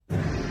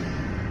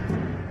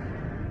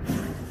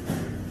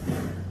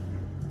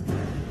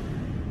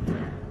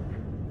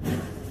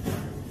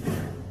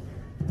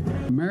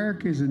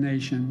America is a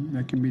nation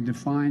that can be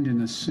defined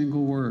in a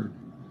single word.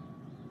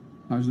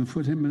 I was going to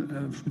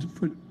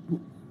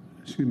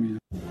excuse me.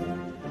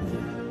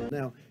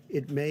 Now,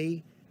 it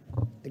may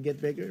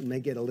get bigger, it may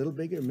get a little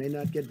bigger, it may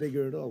not get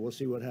bigger at all. We'll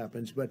see what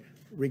happens. But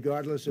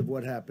regardless of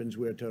what happens,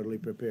 we're totally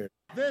prepared.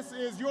 This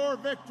is your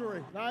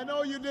victory. Now, I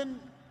know you didn't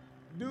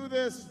do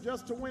this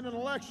just to win an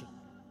election.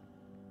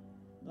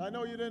 I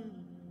know you didn't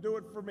do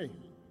it for me.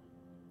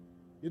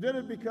 You did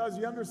it because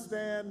you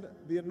understand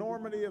the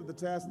enormity of the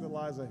task that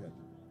lies ahead.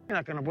 You're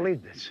not going to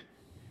believe this.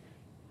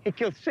 He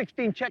killed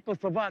 16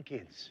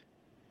 Czechoslovakians.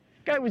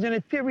 Guy was an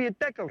interior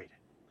decorator.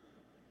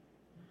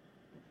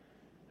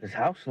 His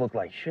house looked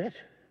like shit.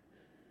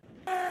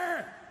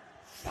 Fire!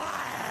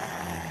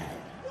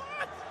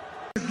 What?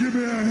 Give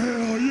me a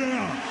hell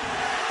yeah!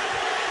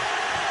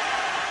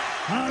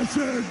 I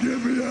said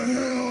give me a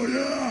hell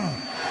yeah!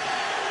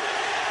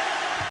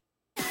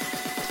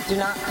 Do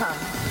not come.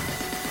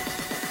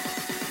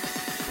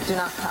 Do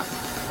not come.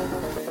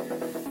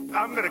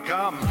 I'm gonna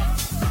come.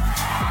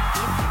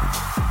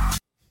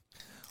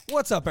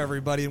 What's up,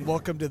 everybody, and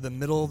welcome to the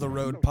Middle of the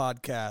Road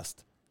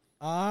podcast.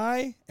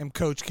 I am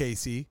Coach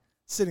Casey.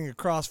 Sitting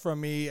across from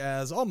me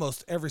as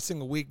almost every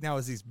single week now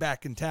as he's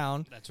back in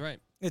town. That's right.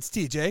 It's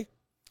TJ.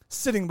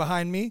 Sitting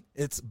behind me,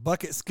 it's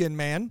Bucket Skin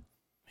Man.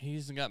 He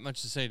hasn't got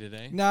much to say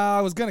today. No, I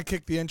was going to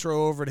kick the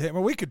intro over to him.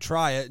 Or we could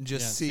try it and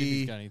just see if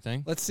he's got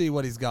anything. Let's see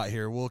what he's got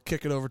here. We'll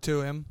kick it over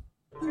to him.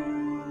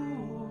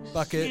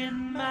 Bucket.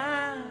 Skin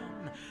Man,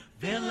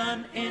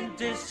 villain in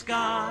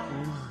disguise.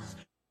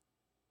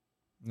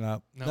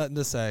 No, nothing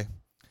to say.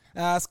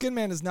 Skin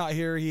Man is not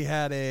here. He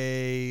had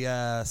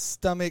a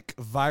stomach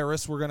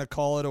virus, we're going to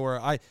call it,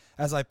 or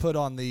as I put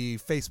on the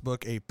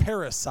Facebook, a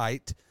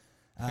parasite.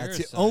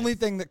 It's the only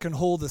thing that can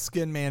hold the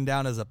Skin Man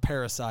down is a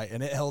parasite,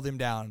 and it held him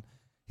down.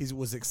 He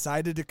was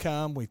excited to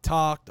come. We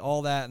talked,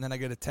 all that, and then I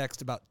get a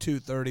text about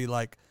 2:30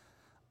 like,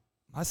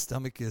 my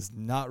stomach is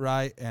not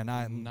right, and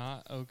I'm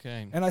not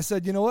okay. And I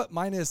said, you know what?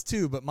 Mine is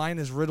too, but mine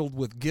is riddled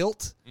with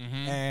guilt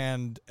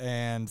and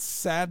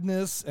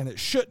sadness, and it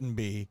shouldn't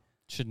be.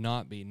 Should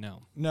not be,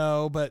 no.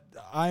 No, but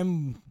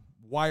I'm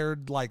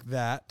wired like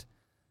that.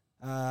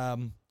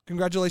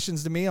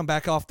 Congratulations to me. I'm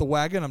back off the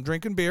wagon. I'm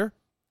drinking beer.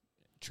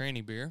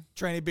 Tranny beer.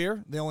 Tranny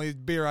beer, the only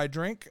beer I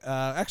drink.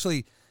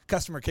 Actually,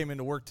 customer came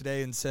into work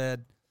today and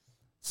said,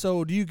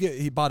 so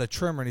he bought a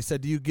trimmer, and he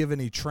said, do you give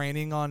any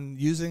training on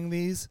using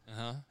these?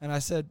 And I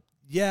said,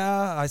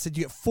 yeah. I said,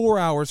 you get 4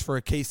 hours for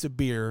a case of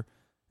beer.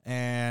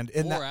 And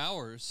in 4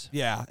 hours?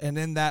 Yeah, and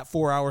in that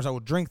 4 hours, I will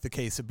drink the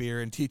case of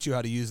beer and teach you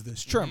how to use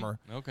this trimmer.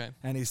 Okay.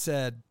 And he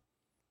said,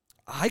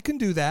 I can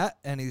do that.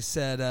 And he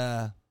said,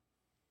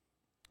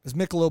 is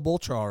Michelob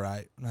Ultra all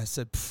right? And I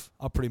said,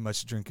 I'll pretty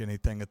much drink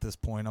anything at this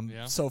point. I'm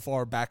so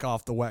far back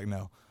off the wagon.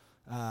 No.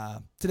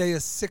 Today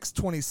is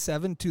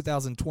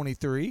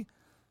 6/27/2023.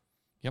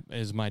 Yep, it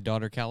is my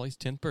daughter Callie's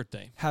 10th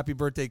birthday. Happy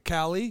birthday,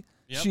 Callie.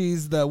 Yep.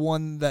 She's the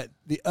one the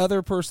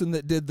other person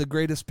that did the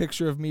greatest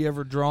picture of me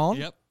ever drawn.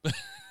 Yep.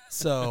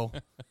 So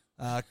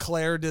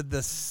Claire did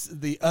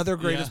the other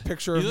greatest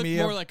picture of me. You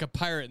look more like a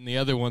pirate in the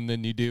other one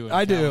than you do in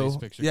I Callie's do.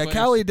 picture. Yeah,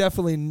 Callie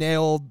definitely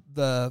nailed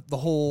the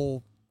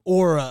whole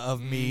aura of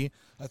me.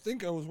 I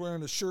think I was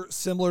wearing a shirt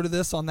similar to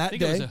this on that day. I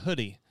think it was a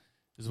hoodie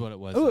is what it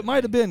was. Oh, it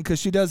might have been because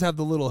she does have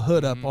the little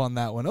hood up on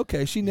that one.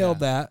 Okay, she nailed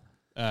that.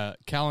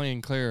 Callie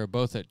and Claire are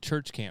both at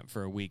church camp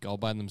for a week all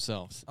by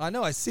themselves. I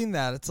know. I seen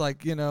that. It's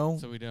like, So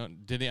we I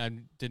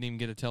didn't even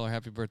get to tell her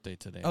happy birthday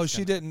today. Oh,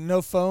 she didn't.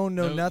 No phone,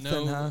 no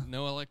nothing, huh?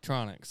 No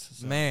electronics.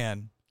 So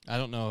Man. I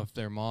don't know if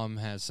their mom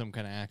has some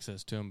kind of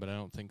access to them, but I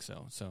don't think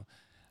so. So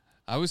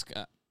I was,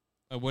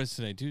 what is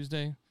today,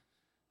 Tuesday?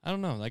 I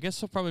don't know. I guess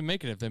they'll probably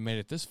make it if they made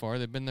it this far.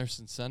 They've been there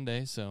since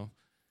Sunday, so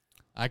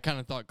I kind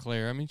of thought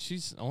Claire. I mean,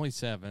 she's only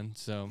 7,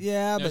 so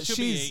but she'll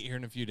be 8 here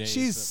in a few days.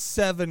 She's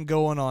 7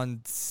 going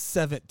on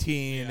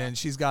 17, and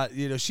she's got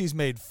she's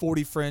made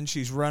 40 friends.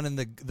 She's running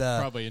the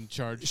probably in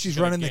charge. She's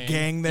running the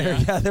gang there.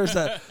 Yeah, there's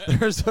a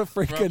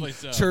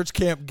freaking church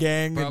camp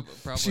gang.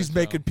 She's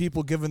making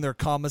people giving their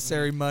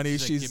commissary money.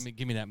 She's like,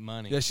 give me that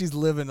money. Yeah, she's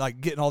living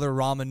like getting all their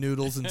ramen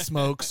noodles and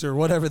smokes or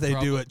whatever they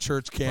do at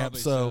church camp.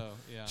 So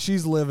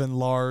she's living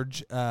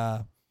large.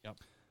 Well,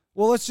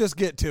 let's just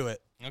get to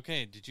it.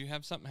 Okay, did you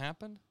have something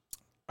happen?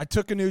 I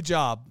took a new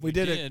job. We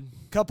did a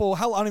couple,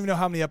 I don't even know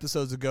how many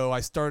episodes ago,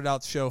 I started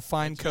out the show,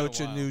 Find Coach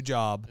a New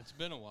Job. It's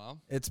been a while.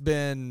 It's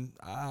been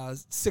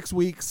 6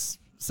 weeks,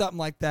 something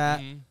like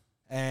that.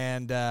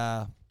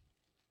 And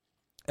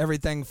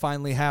everything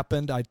finally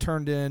happened. I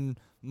turned in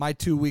my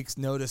 2 weeks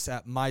notice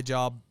at my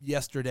job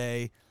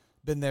yesterday.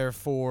 Been there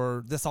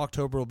for, this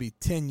October will be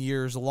 10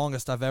 years, the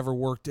longest I've ever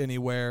worked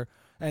anywhere.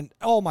 And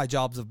all my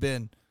jobs have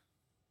been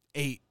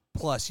 8+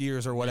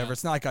 years or whatever.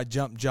 It's not like I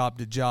jumped job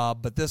to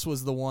job, but this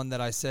was the one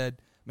that I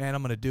said, man,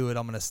 I'm going to do it.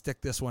 I'm going to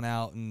stick this one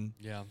out. And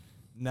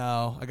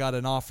no, I got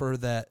an offer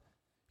that,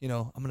 I'm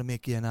going to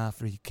make you an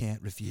offer you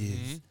can't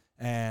refuse.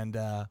 And,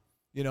 I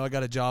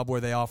got a job where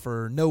they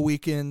offer no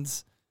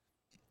weekends,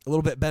 a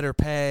little bit better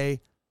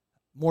pay,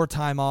 more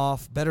time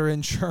off, better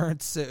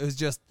insurance. It was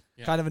just,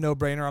 kind of a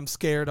no-brainer. I'm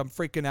scared. I'm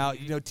freaking out.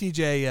 You know,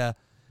 TJ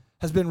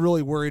has been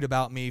really worried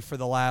about me for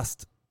the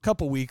last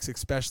couple weeks,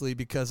 especially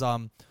because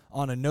I'm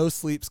on a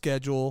no-sleep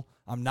schedule.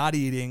 I'm not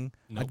eating.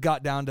 Nope. I've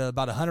got down to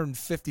about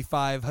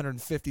 155,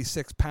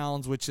 156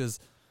 pounds,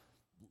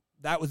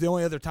 that was the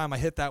only other time I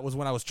hit that was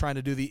when I was trying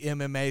to do the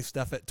MMA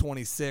stuff at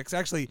 26.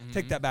 Actually,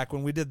 take that back.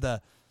 When we did I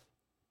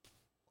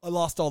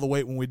lost all the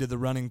weight when we did the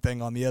running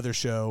thing on the other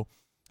show.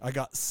 I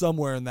got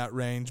somewhere in that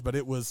range, but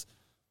it was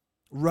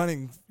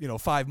running,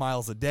 5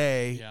 miles a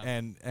day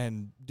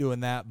and doing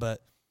that. But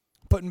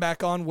putting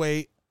back on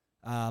weight,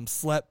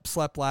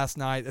 slept last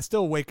night. I'm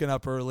still waking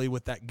up early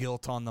with that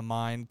guilt on the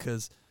mind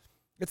because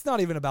it's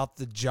not even about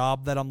the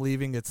job that I'm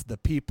leaving. It's the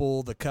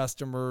people, the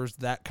customers,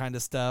 that kind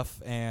of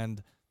stuff.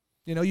 And,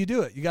 you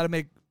do it. You got to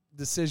make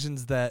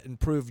decisions that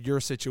improve your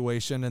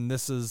situation. And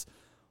this is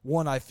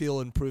one I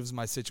feel improves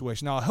my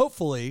situation. Now,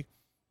 hopefully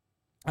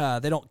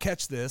they don't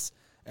catch this.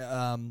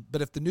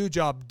 But if the new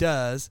job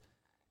does,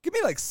 give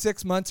me like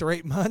 6 months or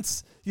 8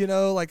 months,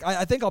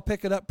 I think I'll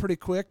pick it up pretty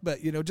quick, but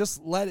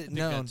just let it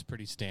know. That's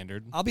pretty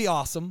standard. I'll be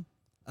awesome.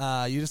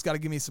 You just got to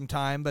give me some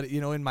time. But,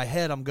 in my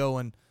head, I'm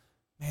going,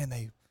 man,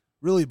 they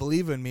really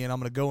believe in me, and I'm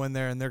going to go in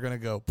there and they're going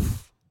to go,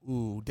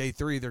 ooh, day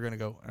 3, they're going to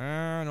go,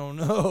 I don't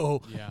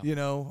know.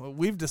 Yeah.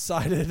 We've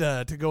decided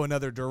to go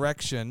another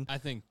direction. I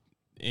think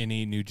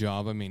any new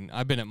job,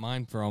 I've been at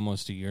mine for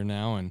almost a year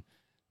now, and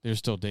there's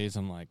still days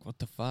I'm like, what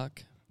the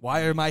fuck?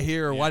 Why am I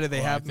here, or why do they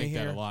have me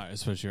here? I think that a lot,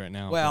 especially right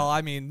now.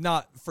 Well,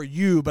 not for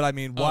you, but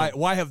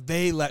why have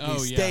they let me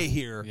stay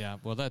here? Yeah,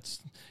 well,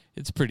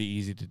 it's pretty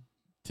easy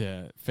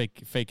to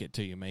fake it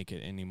till you make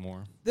it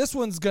anymore. This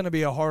one's going to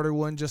be a harder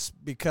one just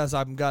because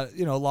I've got,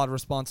 a lot of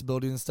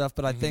responsibilities and stuff,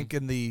 but I think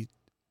in the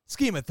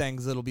scheme of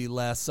things, it'll be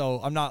less. So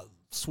I'm not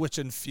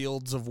switching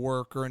fields of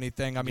work or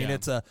anything.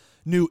 It's a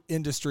new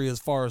industry as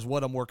far as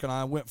what I'm working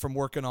on. I went from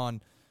working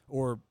on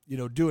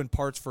doing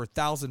parts for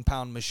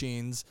 1,000-pound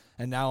machines,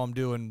 and now I'm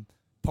doing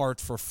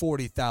parts for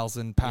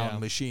 40,000-pound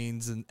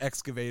machines and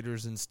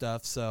excavators and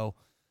stuff. So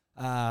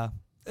a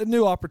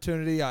new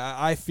opportunity.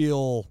 I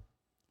feel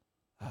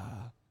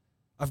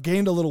I've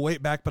gained a little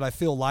weight back, but I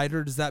feel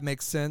lighter. Does that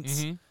make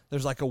sense?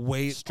 There's like a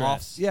weight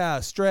stress. off. Yeah,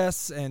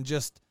 stress and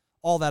just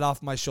all that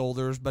off my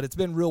shoulders. But it's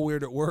been real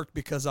weird at work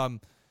because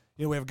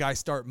we have a guy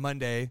start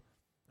Monday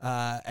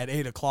at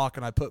 8 o'clock,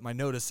 and I put my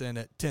notice in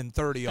at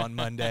 10:30 on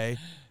Monday.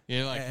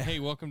 You're like, hey,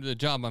 welcome to the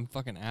job. I'm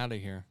fucking out of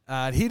here.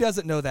 He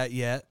doesn't know that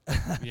yet.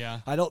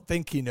 Yeah. I don't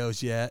think he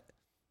knows yet.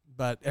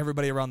 But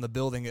everybody around the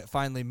building, it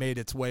finally made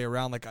its way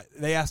around. Like,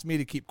 they asked me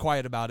to keep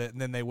quiet about it,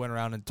 and then they went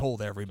around and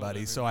told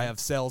everybody. So I have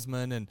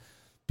salesmen and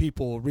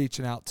people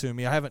reaching out to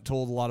me. I haven't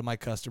told a lot of my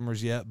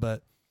customers yet,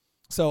 but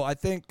so I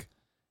think.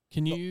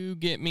 Can you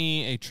get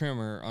me a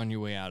trimmer on your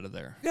way out of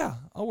there? Yeah,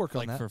 I'll work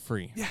on that. For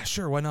free. Yeah,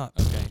 sure. Why not?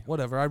 Okay.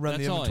 Whatever. I run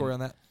the inventory on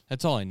that.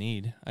 That's all I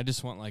need. I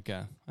just want like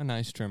a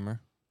nice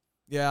trimmer.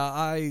 Yeah,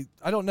 I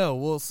don't know.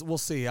 We'll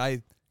see.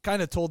 I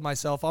kind of told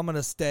myself I'm going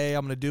to stay.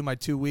 I'm going to do my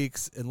 2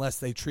 weeks unless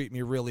they treat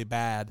me really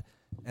bad.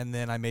 And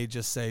then I may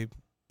just say,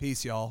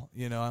 peace, y'all.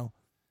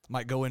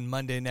 Might go in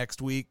Monday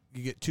next week.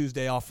 You get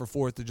Tuesday off for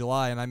 4th of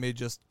July, and I may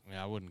just.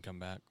 Yeah, I wouldn't come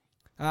back.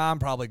 I'm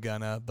probably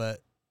gonna,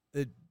 but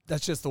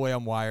that's just the way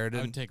I'm wired.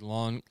 I would take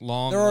long.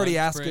 They're already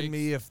asking breaks.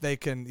 me if they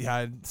can. Yeah,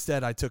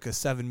 instead I took a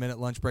 7-minute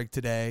lunch break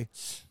today.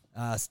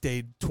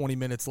 Stayed 20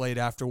 minutes late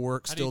after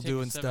work, How still do you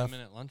doing take a stuff.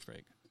 7-minute lunch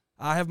break?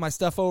 I have my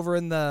stuff over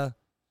in the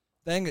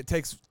thing. It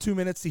takes 2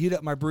 minutes to heat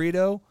up my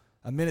burrito,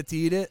 a minute to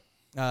eat it,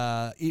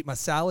 eat my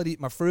salad, eat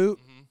my fruit,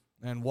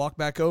 and walk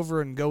back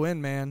over and go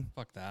in, man.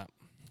 Fuck that.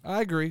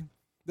 I agree.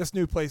 This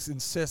new place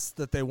insists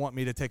that they want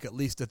me to take at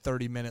least a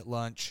 30-minute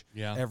lunch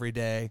every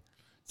day.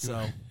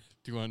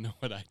 Do you want to know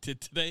what I did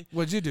today?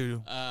 What'd you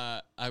do?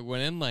 I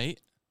went in late.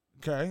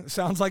 Okay.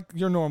 Sounds like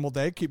your normal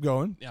day. Keep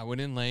going. Yeah, I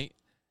went in late.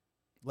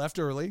 Left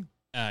early.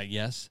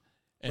 Yes.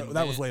 And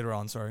that was later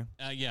on, sorry.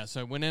 Yeah,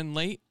 so I went in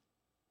late.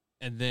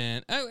 And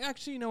then,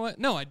 actually, you know what?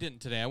 No, I didn't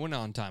today. I went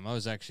on time. I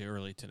was actually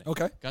early today.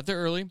 Okay. Got there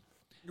early.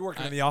 You're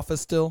working in the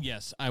office still?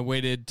 Yes. I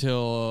waited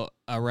till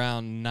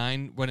around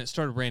 9 when it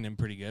started raining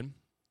pretty good.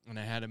 And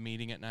I had a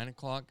meeting at 9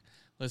 o'clock.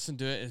 Listened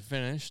to it. It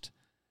finished.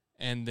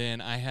 And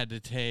then I had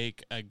to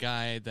take a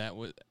guy that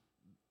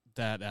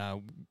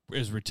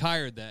is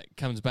retired that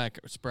comes back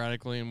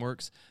sporadically and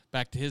works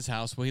back to his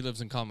house. Well, he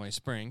lives in Conway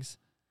Springs,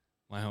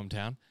 my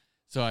hometown.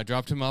 So I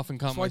dropped him off in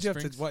Conway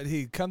Springs.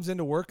 He comes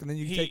into work and then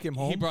you take him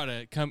home?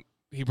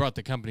 He brought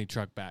the company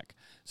truck back.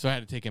 So I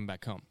had to take him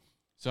back home.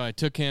 So I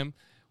took him.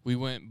 We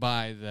went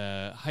by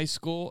the high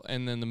school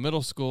and then the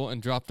middle school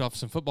and dropped off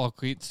some football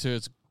cleats to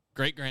his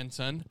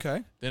great-grandson.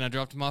 Okay. Then I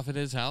dropped him off at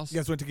his house. You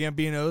guys went to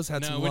Gambino's,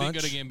 had some lunch? No, we didn't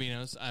go to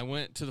Gambino's. I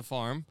went to the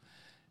farm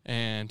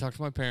and talked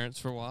to my parents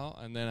for a while,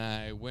 and then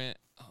I went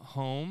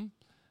home.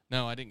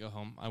 No, I didn't go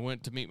home. I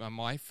went to meet my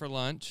wife for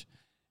lunch,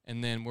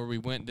 and then where we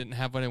went didn't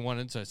have what I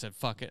wanted, so I said,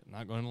 fuck it, I'm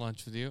not going to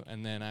lunch with you.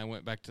 And then I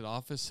went back to the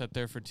office, sat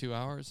there for 2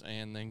 hours,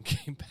 and then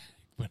came back,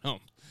 went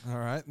home. All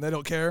right. They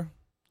don't care?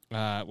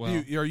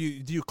 Well,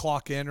 do you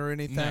clock in or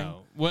anything?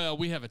 no. Well,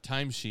 we have a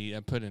timesheet. I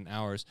put in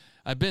hours.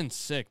 I've been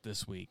sick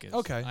this week.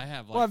 Okay. I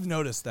have. I've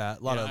noticed that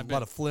a lot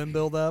of phlegm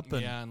buildup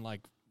and and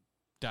like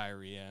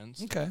diarrhea and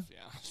stuff. Okay.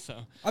 Yeah. So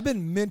I've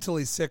been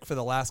mentally sick for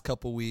the last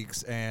couple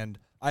weeks, and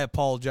I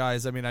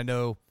apologize. I mean, I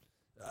know.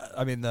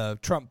 The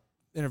Trump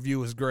interview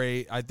was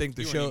great. I think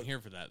the you show. weren't even here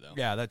for that though.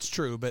 Yeah, that's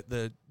true. But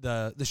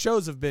the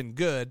shows have been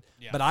good.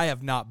 Yeah. But I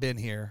have not been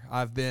here.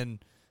 I've been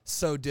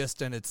so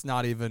distant. It's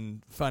not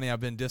even funny. I've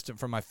been distant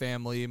from my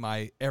family,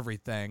 my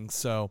everything.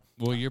 So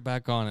Well, you're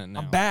back on it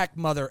now. I'm back,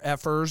 mother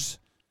effers.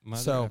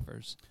 Mother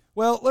effers.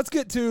 Well, let's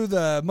get to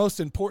the most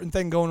important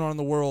thing going on in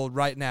the world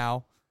right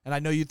now. And I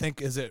know you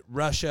think, is it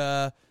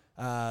Russia,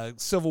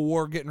 Civil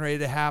War getting ready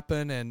to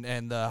happen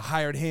and the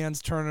hired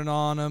hands turning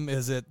on them?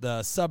 Is it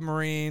the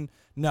submarine?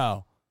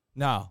 No.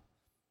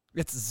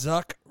 It's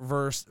Zuck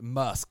versus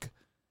Musk.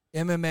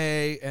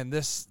 MMA and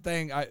this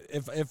thing,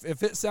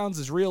 if it sounds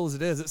as real as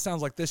it is, it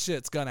sounds like this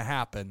shit's going to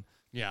happen.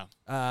 Yeah.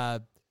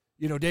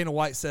 Dana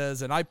White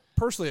says, and I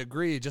personally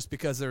agree, just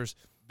because there's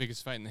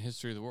Biggest fight in the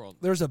history of the world.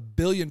 There's 1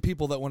 billion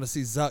people that want to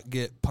see Zuck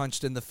get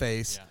punched in the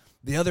face. Yeah.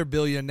 The other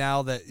billion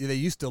now that they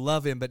used to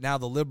love him, but now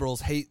the liberals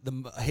hate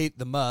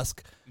the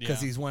Musk because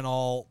he's went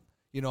all,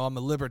 I'm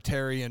a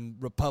libertarian,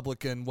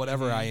 Republican,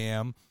 whatever I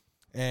am.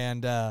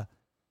 And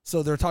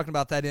so they're talking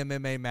about that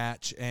MMA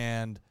match.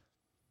 And,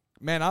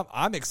 man,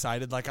 I'm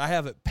excited. Like, I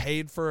haven't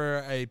paid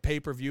for a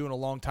pay-per-view in a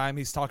long time.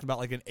 He's talking about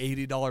like an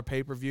 $80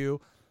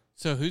 pay-per-view.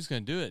 So who's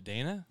going to do it,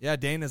 Dana? Yeah,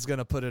 Dana's going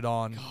to put it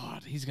on.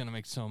 God, he's going to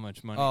make so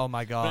much money. Oh,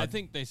 my God. But I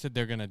think they said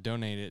they're going to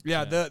donate it.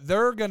 Yeah,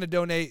 they're going to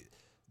donate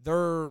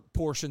their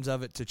portions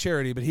of it to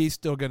charity, but he's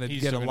still going to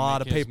get a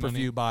lot of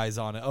pay-per-view buys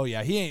on it. Oh,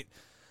 yeah. He ain't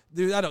 –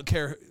 dude, I don't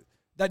care.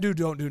 That dude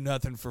don't do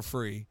nothing for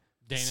free.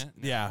 Dana?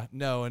 No. Yeah,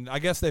 no. And I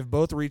guess they've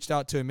both reached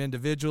out to him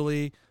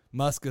individually.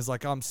 Musk is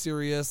like, I'm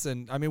serious.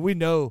 And, I mean, we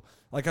know –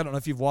 like, I don't know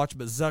if you've watched,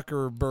 but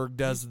Zuckerberg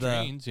does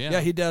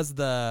he does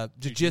the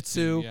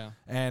jiu-jitsu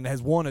and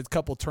has won a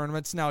couple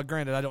tournaments. Now,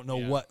 granted, I don't know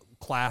what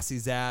class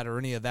he's at or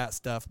any of that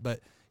stuff,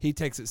 but he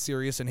takes it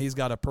serious, and he's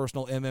got a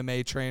personal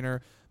MMA trainer.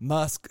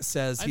 Musk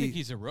says I don't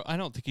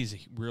think he's a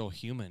real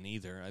human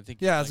either. I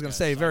think I was going to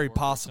say very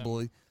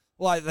possibly.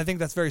 Well, I think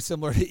that's very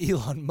similar to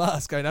Elon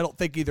Musk. I mean, I don't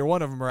think either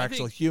one of them are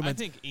actual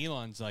humans. I think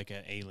Elon's like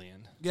an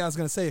alien. Yeah, I was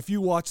going to say, if you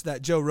watch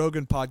that Joe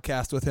Rogan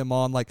podcast with him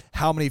on, like,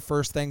 how many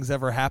first things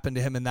ever happened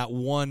to him in that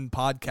one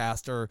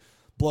podcast or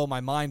blow my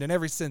mind. And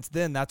ever since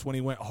then, that's when he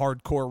went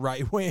hardcore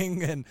right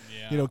wing and,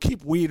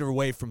 keep weed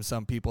away from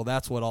some people.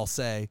 That's what I'll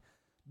say.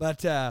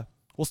 But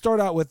we'll start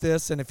out with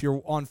this. And if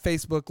you're on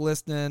Facebook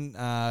listening,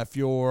 if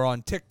you're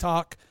on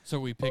TikTok. So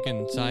are we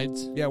picking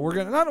sides? Yeah,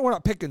 we're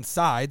not picking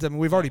sides. I mean,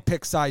 we've already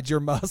picked sides. Your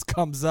Musk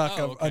comes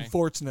Zuck,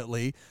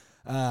 unfortunately.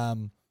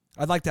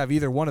 I'd like to have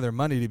either one of their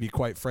money, to be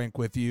quite frank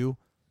with you.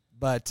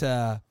 But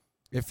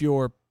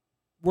we're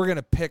going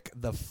to pick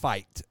the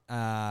fight.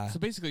 So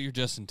basically you're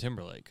Justin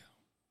Timberlake.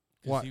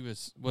 What?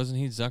 Wasn't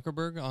he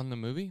Zuckerberg on the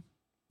movie?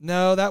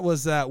 No, that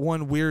was that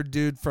one weird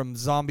dude from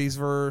Zombies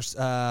Verse.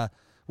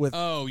 With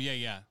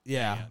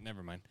yeah.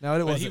 Never mind. No,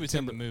 it wasn't. He was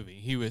in the movie.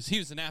 He was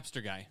the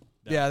Napster guy.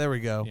 Yeah, there we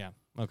go. Yeah.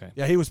 Okay.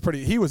 Yeah,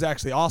 he was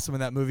actually awesome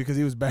in that movie because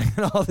he was banging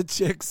all the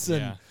chicks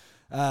and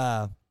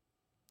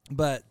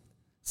but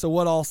so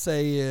what I'll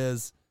say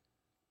is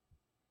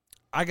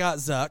I got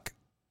Zuck.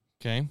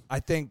 Okay. I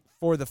think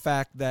for the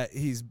fact that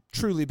he's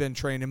truly been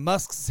trained, and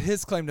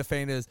his claim to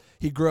fame is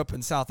he grew up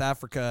in South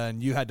Africa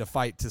and you had to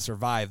fight to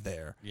survive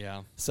there.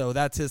 Yeah. So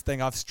that's his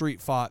thing. I've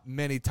street fought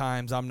many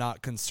times. I'm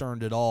not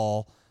concerned at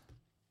all.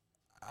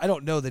 I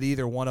don't know that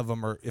either one of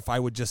them are, if I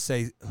would just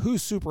say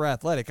who's super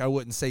athletic, I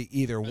wouldn't say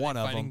either one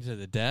of them. Fighting to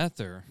the death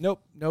or?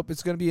 Nope.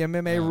 It's going to be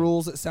MMA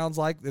rules, it sounds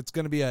like. It's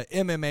going to be a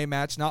MMA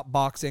match, not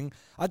boxing.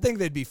 I think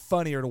they'd be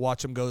funnier to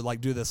watch them go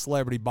like do the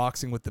celebrity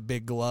boxing with the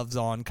big gloves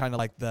on, kind of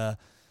like the,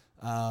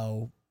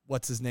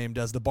 what's his name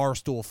does, the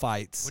Barstool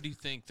fights. What do you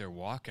think their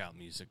walkout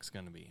music's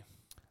going to be?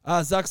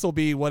 Zuck's will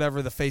be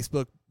whatever the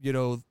Facebook,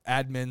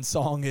 admin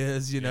song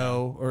is,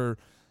 or...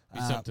 Be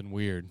something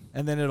weird.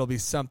 And then it'll be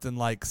something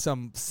like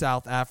some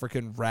South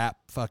African rap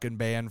fucking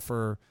band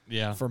for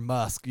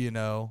Musk,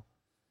 Now,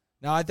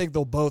 I think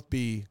they'll both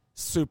be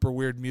super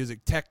weird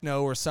music,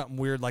 techno or something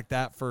weird like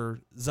that for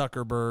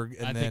Zuckerberg.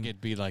 And I think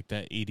it'd be like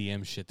that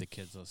EDM shit that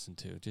kids listen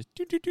to. Just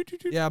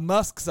yeah,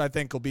 Musk's I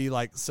think will be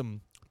like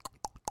some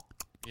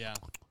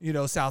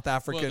South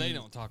African. Well, they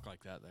don't talk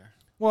like that there.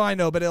 Well, I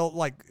know, but he'll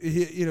like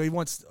he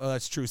wants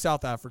that's true.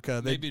 South Africa,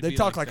 they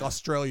talk like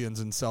Australians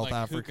in South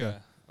Africa.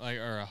 Hookah.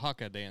 Or a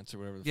haka dance or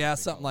whatever.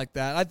 Something like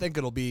that. I think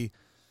it'll be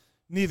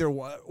neither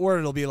one, or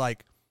it'll be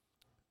like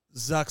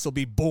Zucks will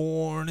be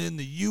born in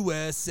the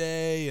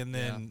USA, and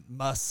then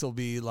Musk will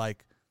be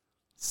like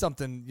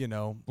something,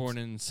 born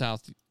in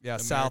South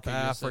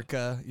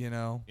Africa,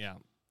 Yeah.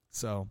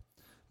 So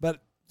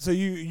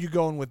you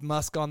going with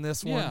Musk on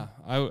this one?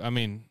 Yeah, I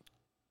mean,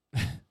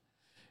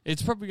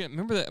 it's probably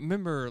gonna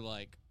remember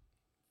like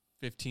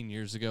 15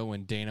 years ago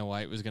when Dana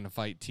White was going to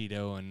fight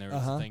Tito and there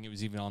was a thing, it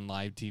was even on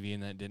live TV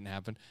and that didn't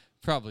happen.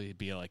 Probably it'd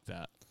be like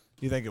that.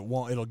 You think it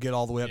won't? It'll get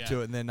all the way up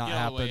to it and then not Get all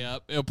happen. the way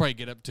up. It'll probably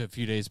get up to a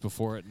few days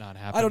before it not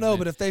happen. I don't know,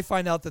 but if they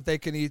find out that they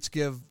can each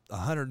give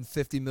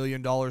 $150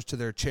 million to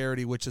their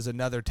charity, which is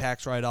another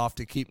tax write-off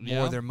to keep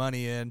more of their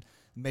money in,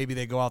 maybe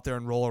they go out there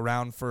and roll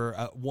around for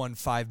a 1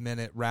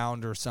 5-minute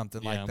round or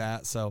something like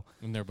that. So,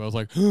 and they're both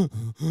like,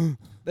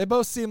 they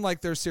both seem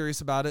like they're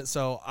serious about it.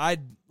 So like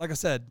I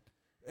said,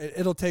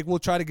 we'll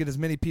try to get as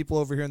many people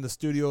over here in the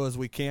studio as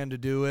we can to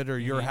do it, or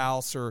your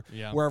house, or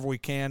wherever we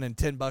can, and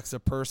 $10 a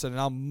person.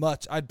 And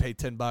I'd pay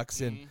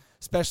 $10, and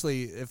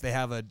especially if they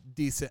have a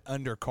decent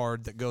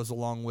undercard that goes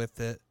along with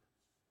it.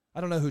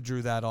 I don't know who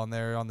drew that on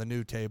there on the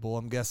new table.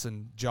 I'm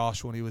guessing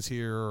Josh when he was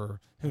here, or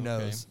who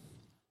knows.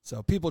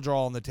 So people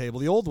draw on the table.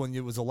 The old one,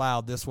 it was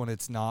allowed. This one,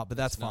 it's not, but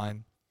that's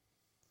fine.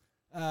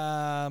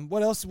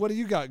 What else? What do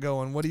you got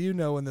going? What do you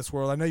know in this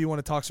world? I know you want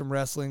to talk some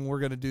wrestling. We're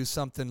going to do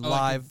something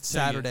live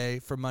Saturday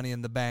for Money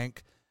in the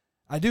Bank.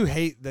 I do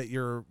hate that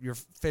your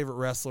favorite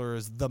wrestler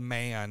is The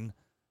Man.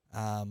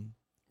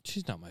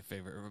 She's not my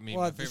favorite. I mean,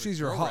 well, my favorite she's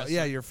your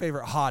your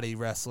favorite hottie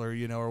wrestler,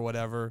 or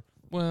whatever.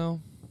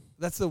 Well,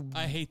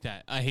 I hate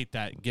that. I hate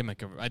that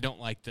gimmick. I don't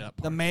like that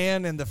part. The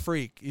Man and the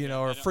Freak,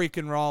 or Freak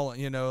and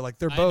Rollins, like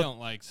they're both. I don't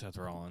like Seth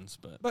Rollins,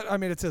 but I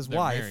mean, it's his they're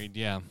wife. Married,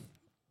 yeah.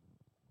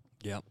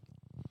 Yep.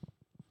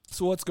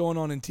 So what's going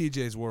on in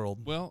TJ's world?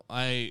 Well,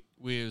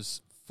 we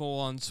was full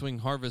on swing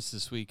harvest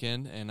this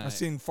weekend, and I've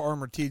seen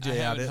Farmer TJ I at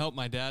haven't it. helped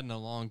my dad in a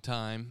long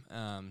time.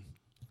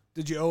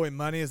 Did you owe him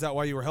money? Is that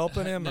why you were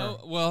helping him? No,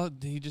 well,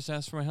 he just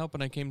asked for my help,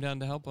 and I came down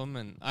to help him.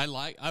 And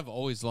I've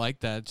always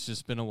liked that. It's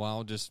just been a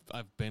while.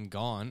 I've been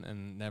gone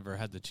and never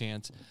had the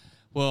chance.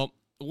 Well,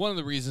 one of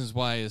the reasons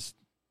why is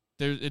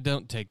it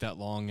don't take that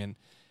long. And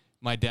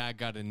my dad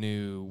got a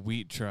new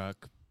wheat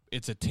truck.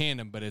 It's a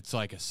tandem, but it's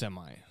like a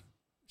semi.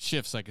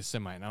 Shifts like a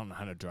semi, and I don't know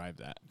how to drive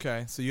that.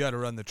 Okay, so you had to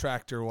run the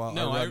tractor while.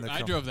 No,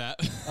 I drove that.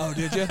 Oh,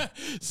 did you?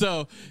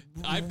 So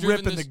I've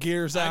ripping the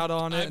gears out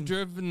on it. I've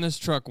driven this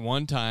truck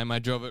one time. I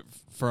drove it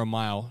for a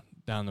mile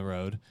down the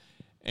road,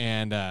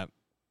 and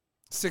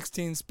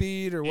 16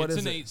 speed or what is it?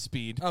 It's an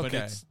 8-speed,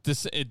 okay.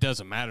 but it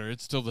doesn't matter.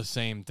 It's still the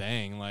same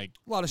thing. Like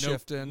a lot of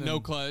shifting,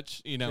 no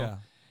clutch, Yeah.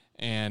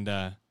 And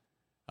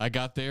I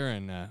got there,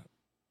 and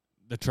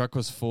the truck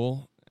was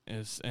full,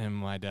 and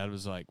my dad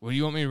was like, "Well,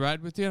 you want me to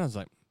ride with you?" And I was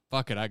like,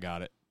 "Fuck it, I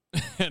got it."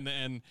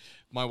 and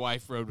my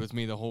wife rode with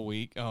me the whole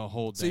day.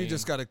 So you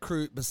just got to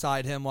cruise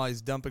beside him while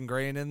he's dumping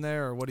grain in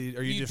there, or what? Are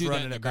you just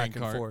running it back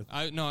and forth?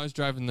 I was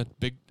driving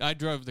I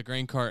drove the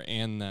grain cart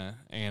and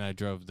I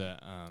drove the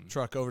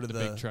truck over to the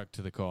big truck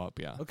to the co-op.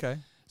 Yeah. Okay.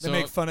 They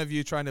make fun of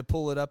you trying to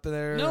pull it up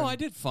there. No, I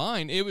did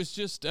fine. It was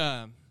just.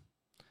 Are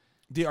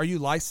you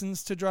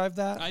licensed to drive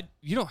that?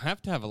 You don't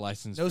have to have a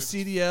license. No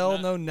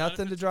CDL, no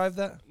nothing to drive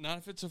that. Not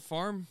if it's a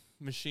farm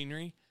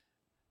machinery.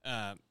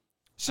 I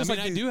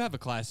do have a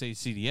Class A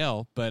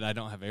CDL, but I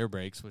don't have air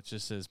brakes, which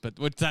just says. But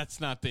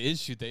that's not the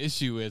issue. The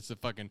issue is the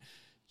fucking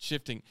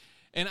shifting.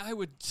 And I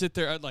would sit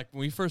there, like when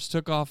we first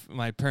took off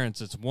my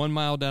parents, it's 1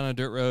 mile down a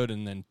dirt road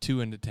and then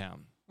 2 into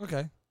town.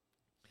 Okay.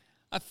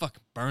 I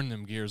fucking burned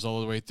them gears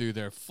all the way through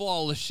there.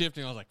 Flawless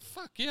shifting. I was like,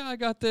 fuck yeah, I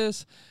got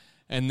this.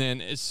 And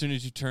then as soon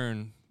as you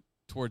turn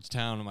towards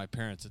town and my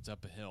parents, it's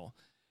up a hill.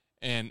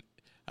 And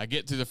I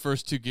get through the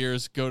first 2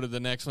 gears, go to the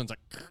next one. It's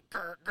like,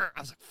 grr, grr. I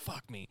was like,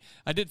 fuck me.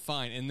 I did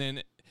fine. And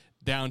then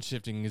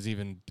downshifting is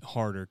even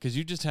harder because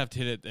you just have to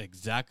hit it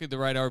exactly the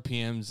right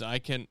RPMs.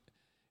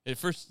 At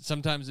first,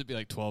 sometimes it'd be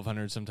like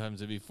 1,200,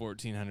 sometimes it'd be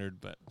 1,400.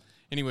 But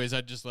anyways,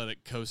 I'd just let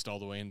it coast all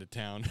the way into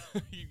town.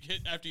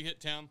 After you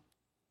hit town,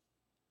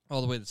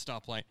 all the way to the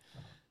stoplight,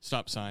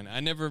 stop sign. I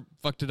never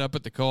fucked it up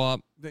at the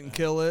co-op. Didn't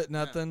kill it,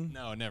 nothing?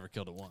 No, I never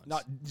killed it once.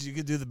 You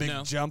could do the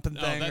big jumping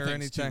thing that or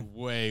thing's anything?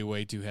 Way,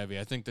 way too heavy.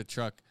 I think the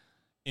truck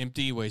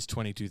empty weighs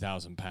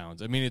 22,000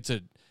 pounds. I mean,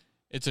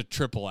 it's a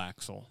triple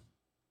axle.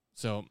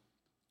 So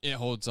it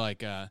holds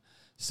like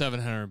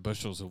 700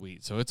 bushels of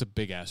wheat. So it's a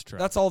big-ass truck.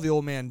 That's all the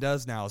old man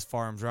does now is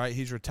farms, right?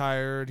 He's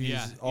retired.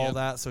 He's all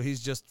that. So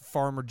he's just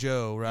Farmer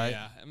Joe, right?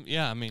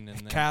 Yeah. I mean,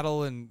 and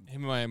cattle and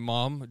him and my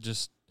mom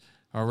just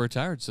are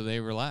retired, so they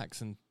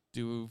relax and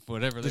do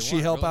whatever they want. Does she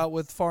help out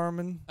with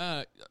farming?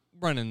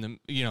 Running them,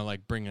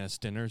 like bringing us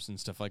dinners and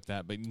stuff like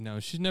that. But,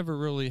 she's never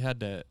really had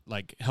to,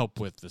 like,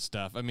 help with the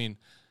stuff. I mean,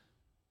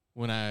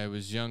 when I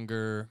was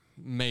younger,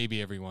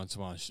 maybe every once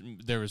in a while,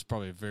 there was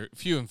probably very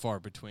few and far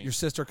between. Your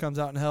sister comes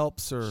out and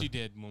helps, or she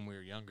did when we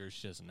were younger.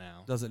 She doesn't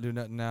now. Doesn't do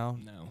nothing now.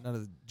 No, none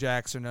of the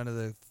Jacks or none of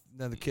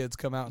the kids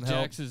come out and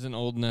help. Jax isn't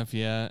old enough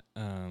yet.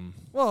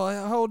 Well,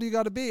 how old do you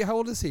got to be? How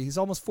old is he? He's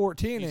almost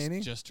 14, ain't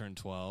he? Just turned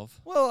 12.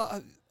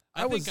 Well,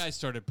 I think I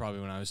started probably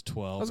when I was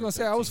 12. I was going to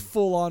say I was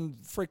full on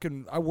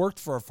freaking. I worked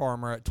for a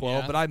farmer at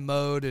 12, but I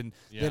mowed and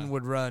then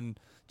would run.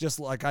 Just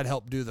like I'd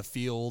help do the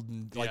field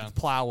and like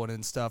plowing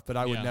and stuff, but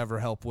I would never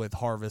help with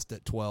harvest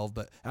at 12.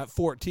 But at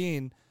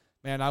 14,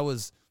 man, I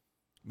was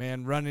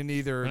running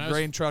either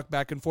grain truck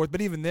back and forth.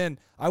 But even then,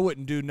 I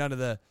wouldn't do none of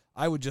the.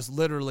 I would just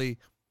literally.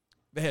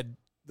 They had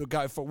the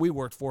guy we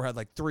worked for had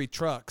like 3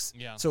 trucks,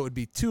 so it would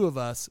be 2 of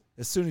us.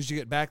 As soon as you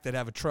get back, they'd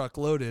have a truck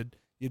loaded.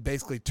 you'd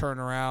basically turn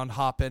around,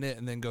 hop in it,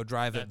 and then go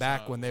drive it That's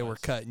back how when it they were was.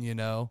 cutting, you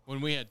know.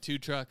 When we had 2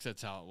 trucks,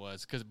 that's how it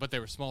was. But they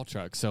were small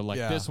trucks, so like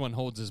Yeah. this one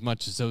holds as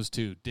much as those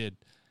 2 did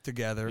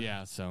Together.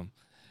 Yeah, so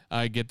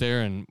I get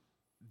there and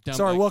dump.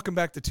 Sorry, welcome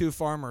back to Two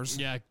Farmers.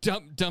 Yeah,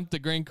 dump the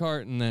grain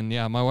cart, and then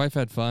my wife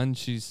had fun.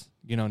 She's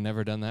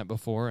never done that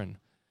before, and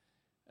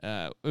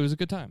it was a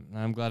good time.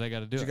 I'm glad I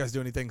got to do it. Did you guys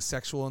do anything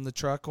sexual in the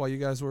truck while you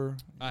guys were?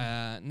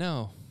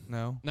 No,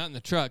 not in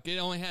the truck. It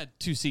only had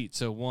 2 seats,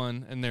 so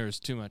one, and there was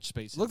too much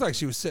space. It looked like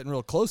she was sitting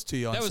real close to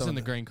you. On That was some in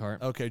of the grain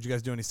cart. Okay, did you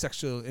guys do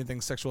anything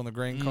sexual in the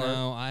grain cart?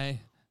 No, I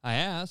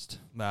asked.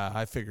 Nah,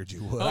 I figured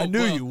you would. Oh, I knew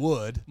well, you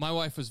would. My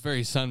wife was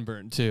very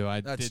sunburnt too.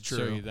 I That's did show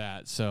true. you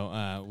that.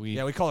 So we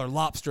call her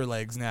lobster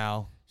legs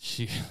now.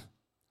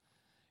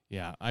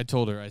 I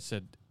told her. I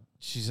said,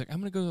 she's like, I'm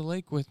gonna go to the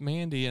lake with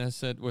Mandy, and I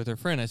said with her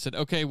friend. I said,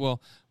 okay,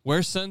 well, wear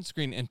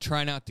sunscreen and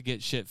try not to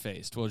get shit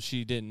faced. Well,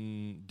 she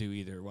didn't do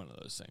either one of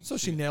those things. So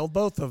she nailed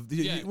both of.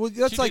 Yeah, Well,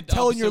 that's she like did the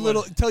telling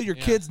opposite tell one. your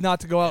Yeah. kids not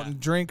to go out Yeah. and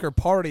drink or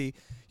party.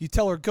 You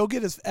tell her go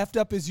get as effed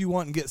up as you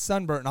want and get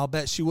sunburnt, and I'll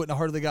bet she wouldn't have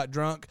hardly got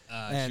drunk.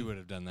 She would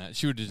have done that.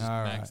 She would have just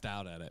All maxed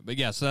out at it. But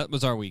yeah, so that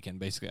was our weekend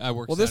basically. I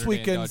worked. Well, this Saturday in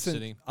weekend, Dodge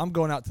City. I'm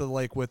going out to the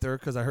lake with her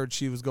because I heard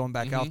she was going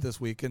back out Mhm. this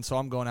weekend. So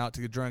I'm going out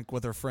to get drunk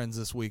with her friends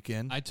this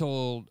weekend. I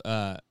told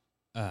her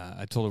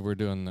we're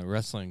doing the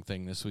wrestling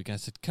thing this weekend. I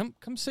said,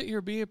 come sit here,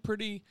 be a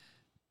pretty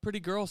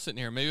girl sitting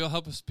here. Maybe it'll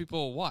help us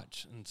people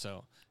watch. And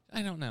so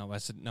I don't know. I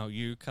said, no,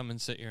 you come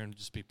and sit here and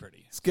just be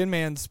pretty. Skin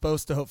Man's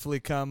supposed to hopefully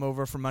come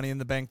over for Money in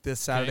the Bank this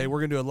Saturday. Okay. We're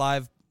going to do a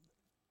live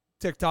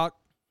TikTok.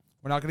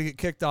 We're not going to get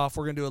kicked off.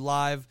 We're going to do a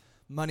live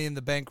Money in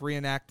the Bank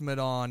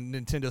reenactment on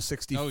Nintendo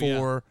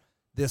 64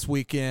 this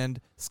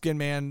weekend. Skin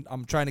Man,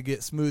 I'm trying to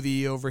get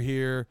Smoothie over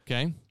here.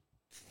 Okay.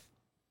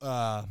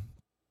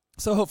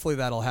 So hopefully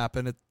that'll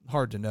happen. It's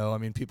hard to know. I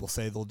mean, people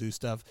say they'll do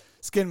stuff.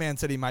 Skin Man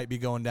said he might be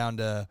going down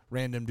to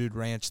Random Dude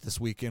Ranch this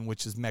weekend,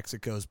 which is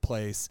Mexico's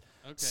place.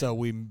 Okay. So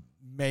we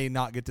may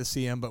not get to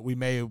see him, but we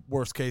may,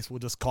 worst case, we'll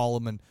just call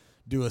him and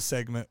do a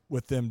segment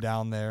with them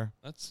down there.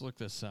 Let's look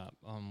this up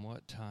on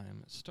what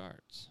time it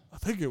starts. I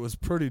think it was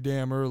pretty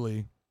damn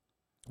early.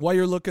 While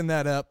you're looking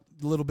that up,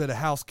 a little bit of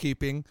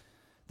housekeeping.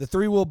 The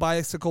Three Wheel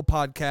Bicycle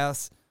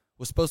podcast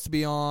was supposed to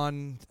be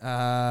on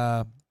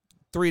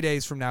 3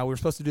 days from now. We were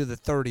supposed to do the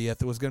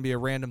 30th. It was going to be a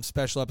random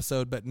special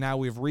episode, but now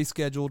we've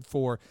rescheduled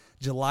for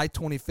July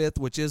 25th,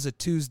 which is a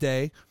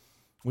Tuesday.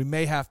 We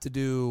may have to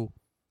do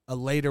a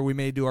later. We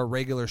may do our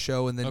regular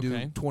show and then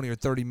do 20 or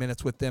 30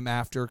 minutes with them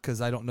after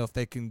because I don't know if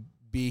they can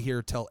be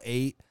here till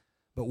 8,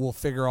 but we'll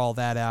figure all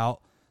that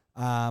out.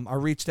 I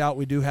reached out.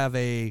 We do have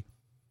a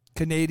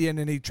Canadian,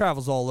 and he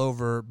travels all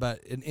over,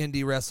 but an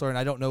indie wrestler, and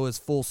I don't know his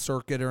full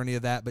circuit or any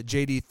of that, but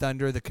JD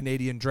Thunder, the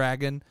Canadian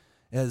Dragon,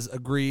 has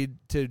agreed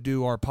to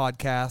do our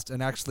podcast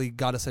and actually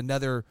got us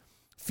another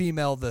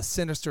female, the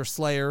Sinister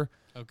Slayer,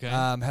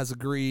 has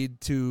agreed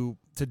to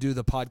do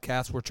the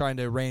podcast. We're trying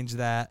to arrange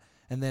that.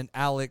 And then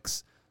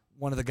Alex,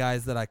 one of the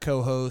guys that I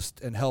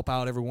co-host and help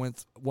out every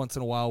once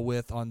in a while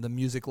with on the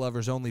Music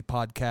Lovers Only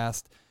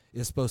podcast,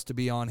 is supposed to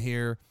be on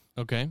here.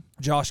 Okay.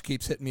 Josh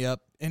keeps hitting me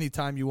up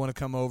anytime you want to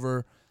come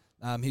over.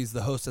 He's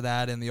the host of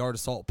that and the Art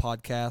Assault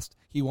podcast.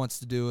 He wants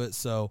to do it.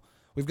 So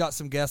we've got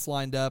some guests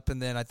lined up,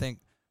 and then I think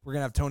we're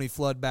going to have Tony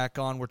Flood back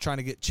on. We're trying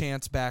to get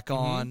Chance back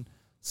on.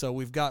 So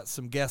we've got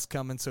some guests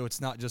coming, so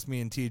it's not just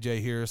me and TJ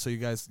here. So you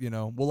guys,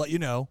 we'll let you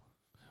know.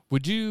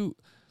 Would you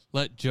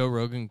let Joe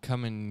Rogan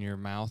come in your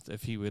mouth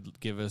if he would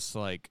give us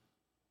like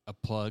a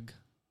plug?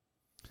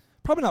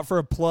 Probably not for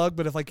a plug,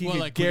 but if like he could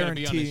like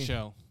guarantee we gotta be on his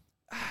show.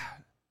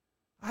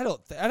 I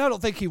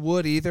don't think he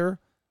would either.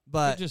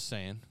 But I'm just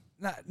saying.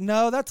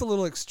 No, that's a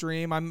little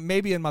extreme. I'm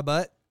maybe in my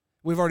butt.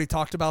 We've already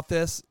talked about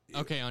this.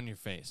 Okay, on your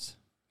face.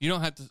 You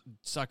don't have to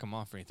suck him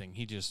off or anything.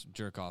 He just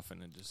jerk off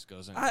and it just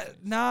goes in.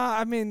 Nah,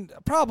 I mean,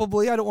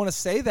 probably. I don't want to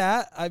say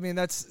that. I mean,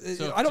 that's.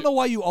 So I don't know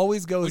why you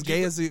always go as would you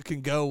gay ra- as you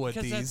can go with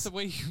Because these. that's the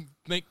way you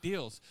make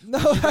deals. No,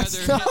 Would you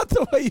that's rather not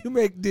the way you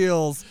make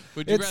deals.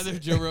 Would you rather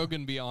Joe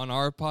Rogan be on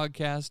our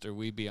podcast or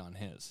we be on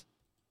his?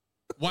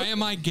 Why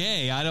am I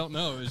gay? I don't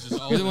know. It's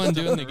just you're the one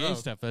doing the gay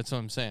stuff. That's what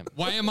I'm saying.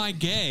 Why am I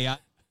gay?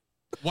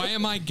 Why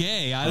am I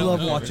gay? I don't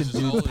love know. watching It's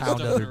just all dudes this pound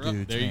stuff in other a row.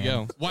 dudes, There you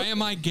man. go. Why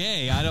am I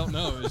gay? I don't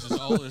know. It's just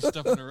all this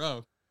stuff in a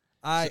row.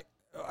 I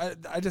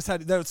just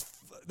had there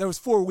was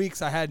 4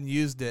 weeks I hadn't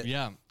used it.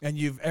 Yeah. And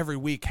you've every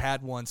week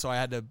had one, so I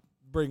had to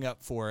bring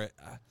up for it.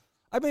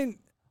 I mean,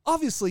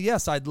 obviously,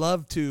 yes, I'd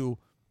love to,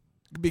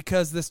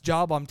 because this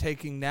job I'm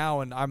taking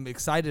now and I'm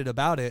excited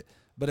about it.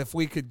 But if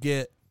we could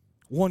get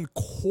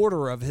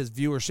 1/4 of his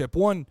viewership,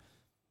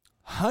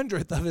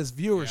 1/100th of his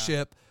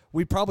viewership,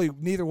 we probably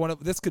neither one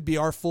of this could be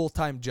our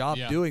full-time job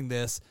doing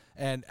this,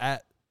 and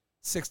at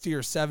 $60,000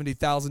 or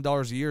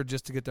 $70,000 a year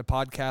just to get the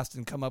podcast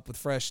and come up with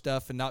fresh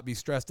stuff and not be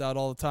stressed out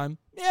all the time.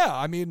 Yeah,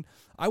 I mean,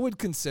 I would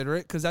consider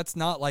it because that's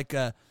not like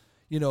a,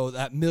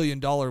 that $1 million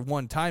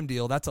one-time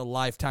deal. That's a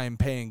lifetime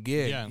paying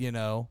gig.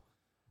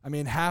 I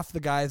mean, half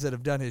the guys that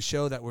have done his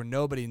show that were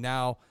nobody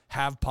now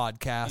have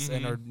podcasts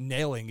and are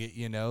nailing it.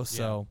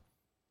 So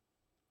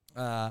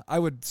I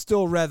would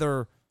still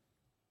rather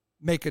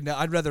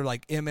I'd rather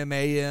like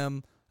MMA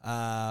him.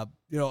 I'd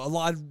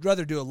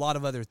rather do a lot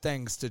of other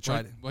things to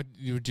try to. What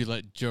would you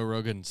let Joe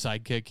Rogan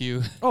sidekick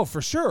you? Oh,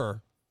 for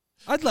sure.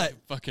 I'd let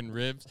fucking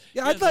ribs.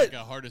 Yeah, He I'd has let.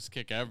 like a hardest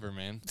kick ever,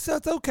 man. So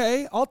that's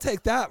okay. I'll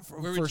take that.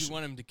 Where would you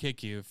want him to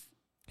kick you?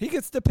 He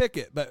gets to pick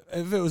it, but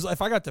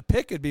if I got to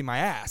pick, it'd be my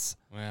ass.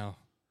 Wow.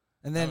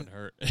 And That then would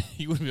hurt.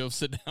 You wouldn't be able to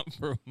sit down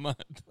for a month.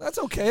 that's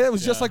okay. That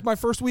was just Yeah. like my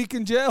first week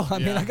in jail. I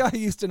mean, Yeah. I got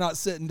used to not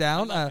sitting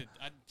down. I'd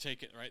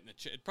take it right in the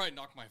chin. It'd probably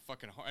knock my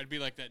fucking heart. I'd be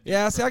like that. dude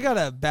Yeah, see, I from-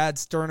 got a bad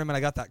sternum and I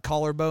got that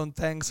collarbone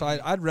thing, so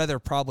I'd rather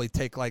probably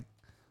take like,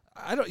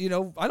 I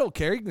don't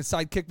care. You can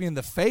sidekick me in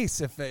the face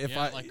if yeah,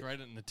 I like right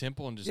in the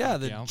temple and just yeah,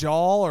 knock you the out.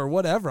 jaw or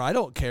whatever. I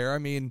don't care. I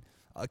mean,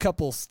 a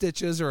couple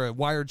stitches or a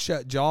wired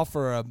shut jaw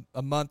for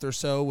a month or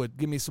so would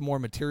give me some more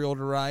material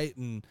to write.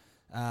 And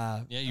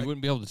Yeah, you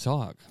wouldn't be able to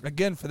talk.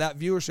 again, for that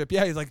viewership,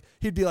 yeah,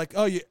 he'd be like,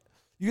 oh, you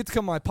get to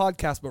come on my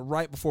podcast, but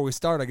right before we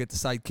start, I get to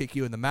sidekick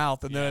you in the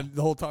mouth, and then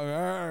the whole time,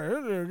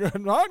 this is a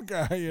good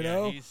podcast, you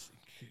know. He's,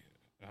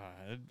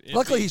 it'd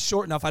Luckily, be- he's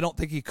short enough. I don't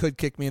think he could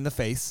kick me in the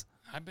face.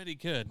 I bet he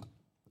could.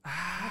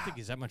 I don't think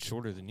he's that much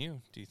shorter than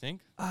you. Do you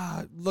think?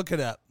 Look it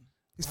up.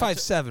 He's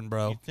 5'7",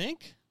 bro. You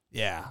think?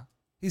 Yeah.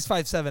 He's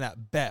 5'7"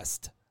 at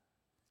best.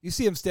 You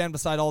see him stand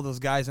beside all those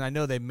guys, and I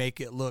know they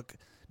make it look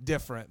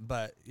different,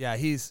 but yeah,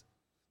 he's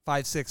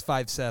 5'6",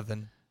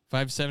 5'7".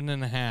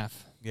 5'7.5".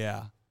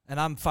 Yeah. And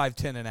I'm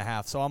 5'10 and a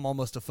half, so I'm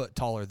almost a foot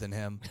taller than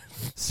him.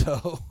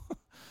 So,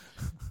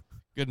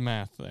 Good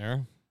math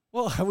there.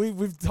 well,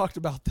 we've talked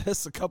about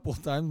this a couple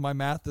of times. My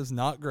math is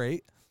not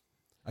great.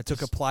 I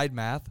took applied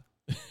math.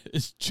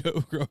 Is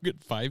Joe Rogan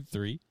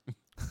 5'3"?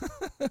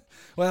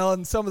 Well,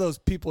 and some of those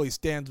people he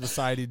stands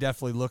beside, he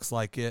definitely looks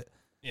like it.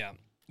 Yeah.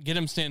 Get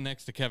him stand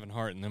next to Kevin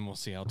Hart, and then we'll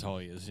see how tall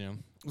he is. You know.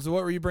 So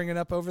what were you bringing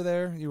up over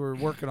there? You were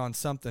working on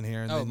something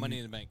here. And Oh, then Money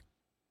in the Bank.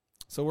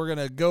 So we're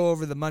going to go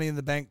over the Money in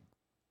the Bank.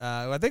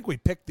 I think we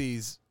picked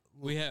these.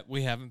 We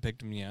haven't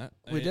picked him yet.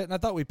 We didn't. I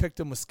thought we picked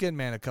them with Skin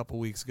Man a couple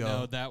weeks ago.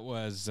 No, that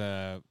was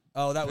that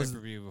was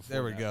pay-per-view before.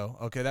 There we that. go.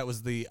 Okay, that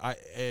was the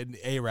an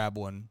Arab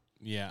one.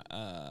 Yeah.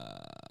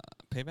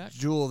 Payback.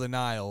 Jewel of the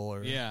Nile,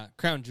 or Yeah,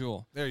 Crown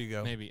Jewel. there you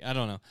go. Maybe, I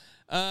don't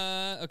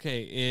know.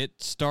 Okay,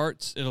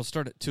 it'll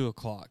start at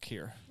 2:00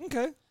 here.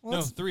 Okay. Well,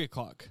 No, that's-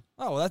 3:00.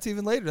 oh, well, that's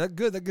even later. That's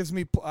good. That gives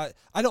me.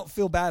 I don't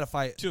feel bad if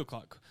I.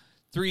 2:00.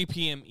 3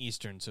 p.m.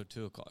 Eastern, so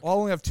 2:00. I'll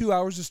only have 2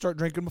 hours to start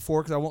drinking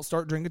before because I won't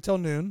start drinking till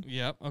noon.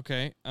 Yep.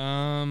 Okay.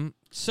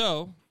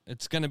 So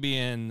it's gonna be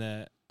in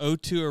the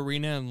O2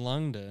 Arena in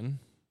London.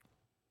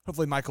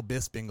 Hopefully, Michael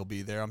Bisping will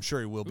be there. I'm sure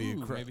he will be.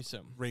 Ooh, maybe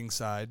so.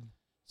 Ringside.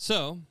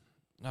 So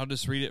I'll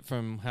just read it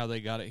from how they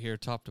got it here,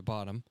 top to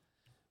bottom.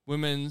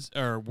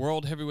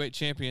 World Heavyweight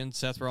Champion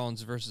Seth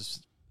Rollins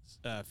versus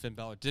Finn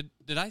Balor. Did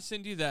I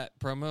send you that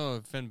promo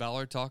of Finn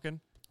Balor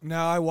talking? No,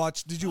 I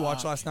watched. Did you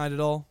watch last night at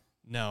all?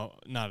 No,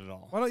 not at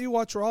all. Why don't you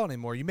watch Raw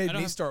anymore? You made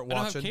me start I don't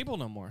watching. have cable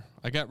no more.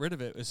 I got rid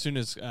of it as soon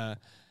as I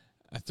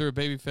threw a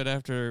baby fit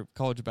after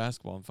college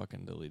basketball and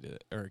fucking deleted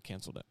it or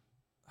canceled it.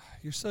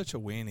 You're such a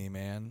weenie,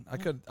 man. I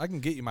can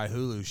get you my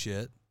Hulu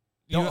shit.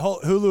 You Don't, ha-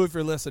 Hulu if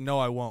you're listening. No,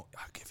 I won't.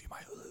 I'll give you my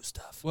Hulu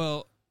stuff.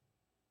 Well,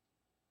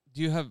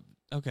 do you have?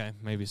 Okay,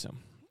 maybe some.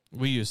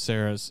 We use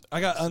Sarah's.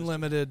 I got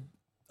unlimited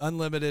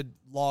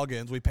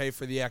logins. We pay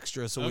for the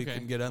extra so we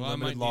can get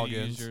unlimited well, I might need to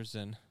use logins. yours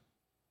then.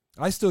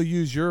 I still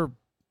use your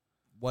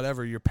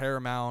your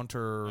Paramount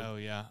or Oh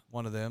yeah,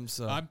 one of them.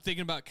 So I'm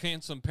thinking about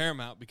canceling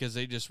Paramount because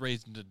they just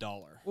raised it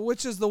 $1.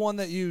 which is the one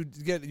that you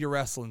get your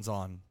wrestlings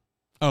on?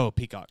 Oh,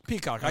 Peacock.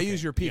 Peacock. I Okay.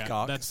 use your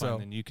Peacock. Yeah, that's so. fine.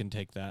 Then you can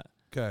take that.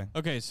 Okay.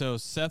 Okay, so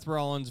Seth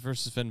Rollins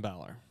versus Finn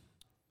Balor.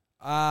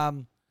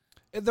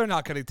 They're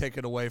not going to take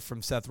it away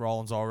from Seth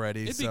Rollins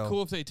already. It'd be so.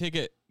 cool if they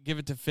give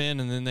it to Finn,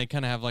 and then they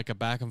kind of have like a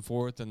back and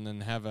forth, and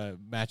then have a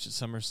match at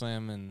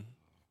SummerSlam, and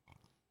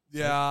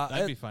Yeah,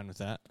 I'd be fine with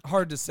that.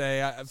 hard to say.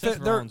 Seth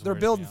They're Rollins wears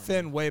building me out,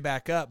 Finn way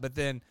back up, but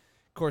then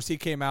of course he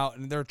came out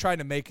and they're trying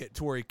to make it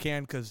to where he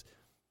can because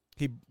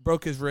he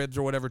broke his ribs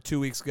or whatever 2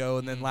 weeks ago,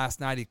 and then last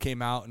night he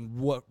came out and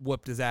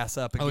whooped his ass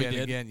up Oh, he again.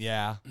 did? Again,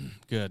 yeah.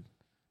 Good.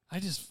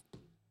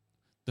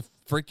 The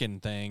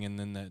freaking thing, and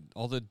then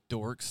all the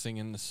dorks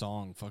singing the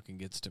song fucking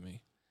gets to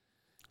me.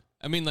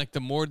 I mean, like the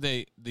more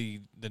the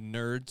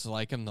nerds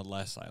like him, the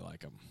less I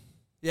like him.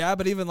 Yeah,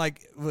 but even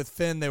like with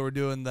Finn, they were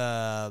doing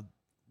the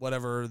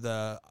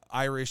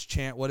Irish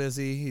chant. What is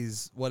he?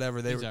 He's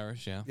whatever. He's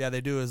Irish, yeah. Yeah,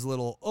 they do his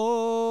little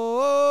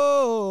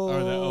oh, Or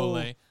the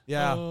Ole.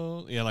 Yeah.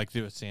 Oh, yeah, like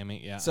do it,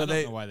 Sammy. Yeah. So I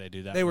don't know why they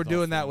do that. They were with all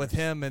doing that with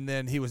foreigners. him, and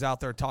then he was out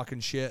there talking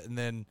shit, and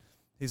then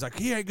he's like,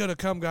 he ain't going to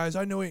come, guys.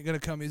 I know he ain't going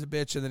to come. He's a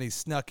bitch. And then he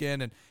snuck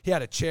in, and he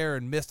had a chair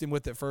and missed him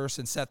with it first,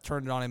 and Seth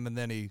turned it on him, and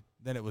then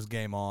it was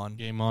game on.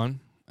 Game on.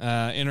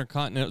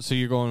 Intercontinental. So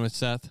you're going with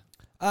Seth?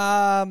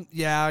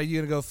 Yeah. Are you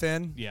going to go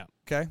Finn? Yeah.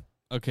 Okay.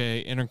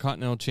 Okay,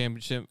 Intercontinental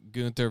Championship,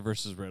 Gunther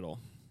versus Riddle.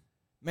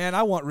 Man,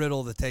 I want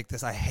Riddle to take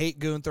this. I hate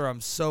Gunther.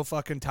 I'm so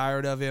fucking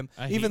tired of him.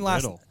 I Even hate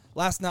last Riddle.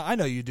 night, I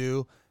know you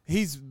do.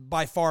 He's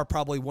by far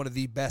probably one of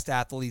the best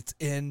athletes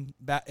in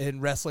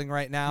wrestling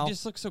right now. He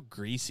just looks so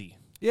greasy.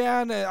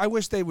 Yeah, and I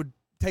wish they would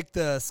take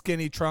the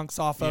skinny trunks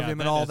off of Yeah, him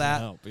that and all doesn't that.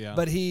 help, yeah.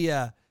 But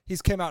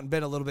he's come out and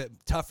been a little bit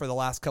tougher the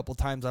last couple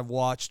times I've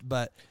watched.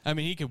 But I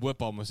mean, he could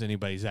whip almost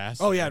anybody's ass.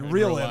 oh yeah, in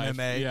real life.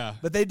 MMA. Yeah.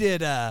 But they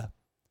did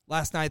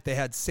last night. They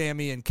had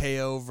Sammy and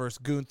KO versus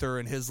Gunther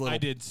and his little I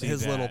did see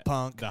his that, little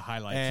punk. the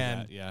highlights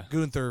and of that, yeah.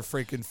 Gunther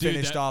freaking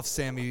finished that- off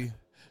Sammy.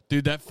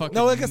 Dude, that fucking...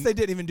 No, I guess they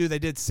didn't even do. They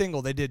did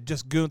single. They did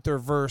just Gunther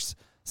versus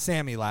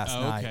Sammy last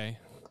Oh, night. okay.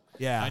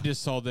 Yeah. I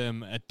just saw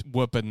them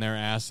whooping their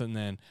ass, and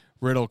then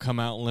Riddle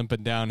come out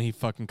limping down. He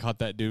fucking caught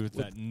that dude with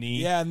that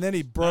knee. Yeah, and then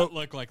he broke. That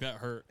looked like that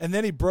hurt. And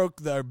then he bent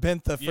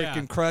the freaking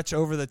Yeah. crutch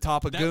over the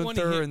top of That Gunther. one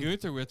he hit and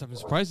Gunther with, I'm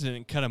surprised it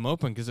didn't cut him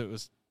open because it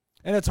was...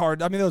 And it's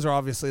hard. I mean, those are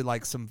obviously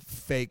like some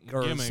fake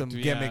or Gimmicked, some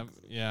yeah, gimmick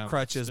yeah,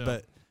 crutches, still.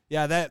 but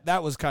yeah,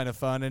 that was kind of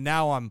fun. And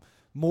now I'm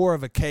more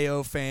of a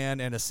KO fan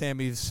and a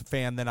Sammy's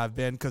fan than I've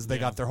been because they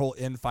got their whole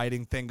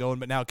infighting thing going.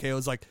 But now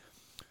KO's like,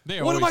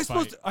 They what am I always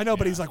supposed fight. to? I know,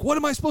 but Yeah. he's like, what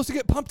am I supposed to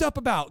get pumped up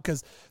about?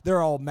 Because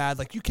they're all mad.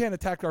 Like, you can't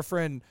attack our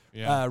friend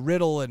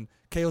Riddle. And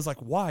KO's like,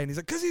 why? And he's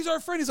like, because he's our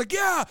friend. He's like,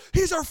 yeah,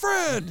 he's our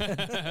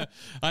friend.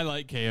 I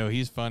like KO.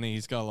 He's funny.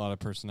 He's got a lot of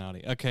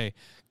personality. Okay,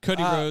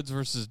 Cody Rhodes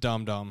versus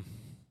Dom Dom.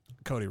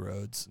 Cody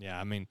Rhodes. Yeah,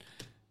 I mean,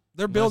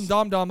 They're building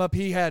Dom Dom up.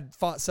 He had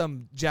fought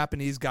some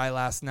Japanese guy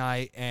last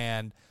night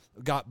and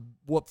got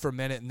whooped for a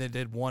minute and then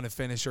did one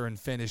finisher and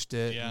finished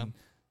it. Yeah. And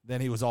then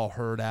he was all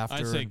hurt after.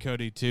 I'd say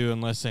Cody too,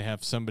 unless they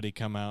have somebody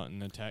come out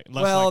and attack.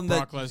 Unless well,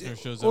 like Brock Lesnar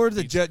shows or up.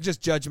 the just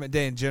Judgment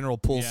Day in general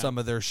pulls Yeah. some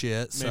of their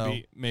shit. So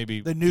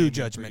maybe the new Damian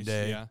Judgment Priest,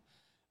 Day.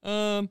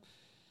 Yeah.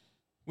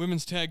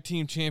 Women's tag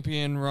team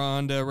champion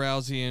Ronda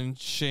Rousey and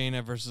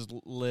Shayna versus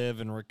Liv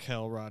and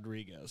Raquel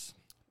Rodriguez.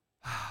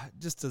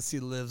 Just to see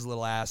Liv's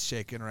little ass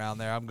shaking around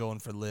there, I'm going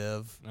for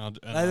Liv. I'll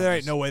There ain't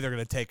just- no way they're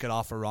going to take it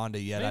off of Ronda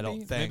yet. I don't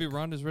think. Maybe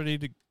Ronda's ready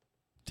to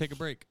take a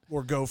break.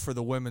 Or go for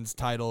the women's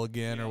title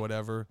again or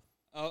whatever.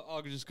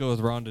 I'll just go with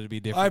Ronda to be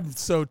different. I'm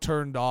so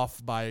turned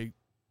off by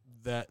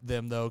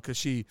them though,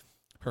 because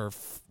her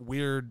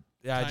weird.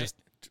 Yeah, I just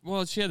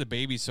well, she had the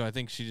baby, so I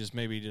think she just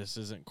maybe just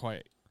isn't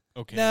quite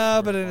okay. no,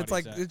 with but where then her it's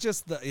like body's at. it's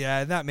just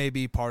and that may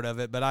be part of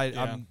it. But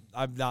Yeah.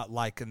 I'm not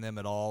liking them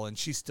at all, and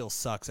she still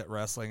sucks at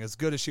wrestling. As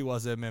good as she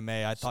was at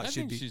MMA, I thought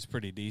think she's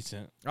pretty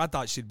decent. I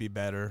thought she'd be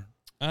better.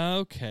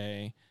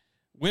 Okay.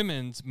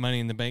 Women's Money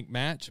in the Bank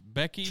match.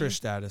 Becky. Trish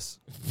status.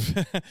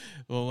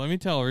 Well, let me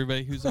tell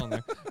everybody who's on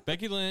there.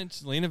 Becky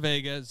Lynch, Lena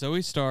Vega,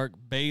 Zoe Stark,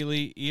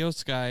 Bailey, Io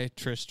Sky,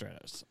 Trish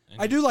Stratus.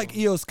 I do like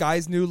Io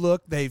Sky's new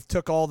look. They've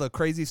took all the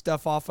crazy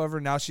stuff off of her.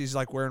 Now she's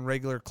like wearing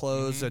regular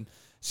clothes, and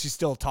she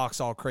still talks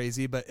all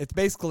crazy. But it's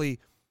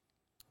basically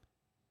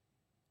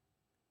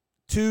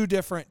two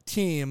different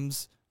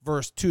teams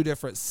versus two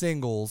different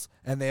singles,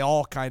 and they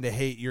all kind of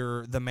hate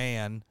the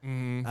man.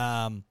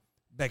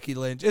 Becky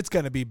Lynch. It's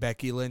going to be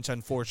Becky Lynch,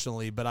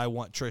 unfortunately, but I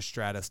want Trish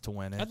Stratus to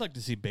win it. I'd like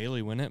to see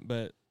Bailey win it,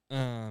 but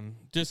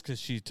just because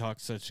she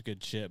talks such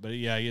good shit. But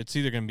yeah, it's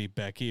either going to be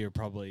Becky or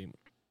probably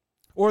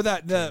Or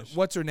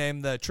what's her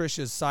name? The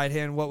Trish's side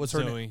hand. What was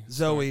her name?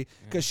 Zoe.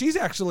 Because she's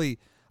actually,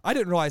 I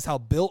didn't realize how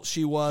built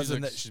she was.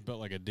 she's built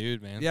like a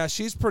dude, man. Yeah,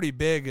 she's pretty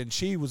big, and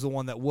she was the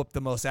one that whooped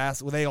the most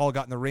ass. Well, they all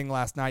got in the ring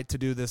last night to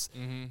do this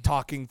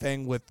talking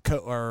thing with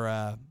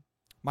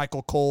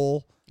Michael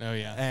Cole. Oh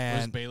yeah,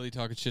 was And Bailey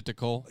talking shit to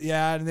Cole?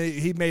 yeah, and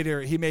he made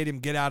him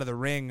get out of the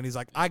ring, and he's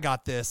like, "I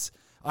got this.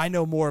 I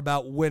know more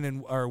about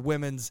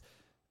women's."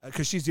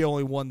 Because she's the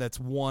only one that's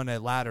won a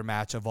ladder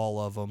match of all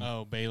of them.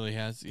 Oh, Bailey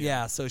has.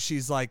 Yeah, so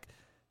she's like,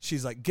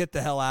 get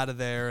the hell out of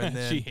there, and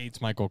then she hates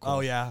Michael Cole. oh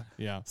yeah,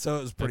 yeah. So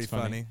it was pretty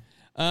That's funny.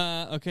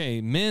 funny. Okay,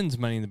 men's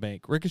Money in the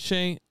Bank.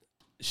 Ricochet,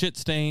 Shit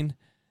Stain,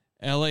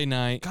 L.A.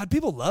 Knight. God,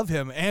 people love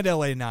him and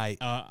L.A. Knight.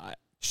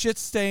 Shit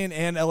Stain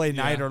and L.A.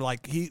 Knight Yeah. are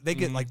like they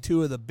get like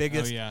two of the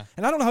biggest. Oh, yeah.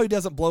 And I don't know how he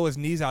doesn't blow his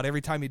knees out every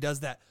time he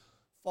does that.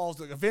 Falls.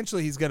 Like,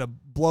 eventually, he's gonna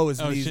blow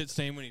his knees. Shit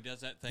Stain when he does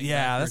that thing.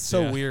 Yeah, backwards. that's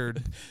so Yeah.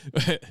 weird.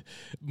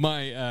 My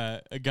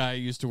a guy I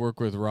used to work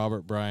with,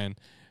 Robert Bryan.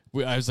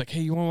 I was like,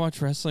 "Hey, you want to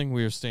watch wrestling?"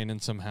 We were staying in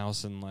some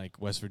house in like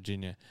West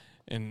Virginia,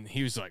 and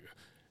he was like,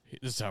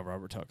 "This is how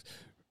Robert talks."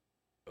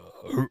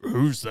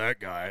 Who's that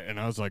guy? And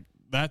I was like,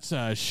 "That's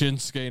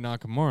Shinsuke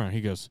Nakamura."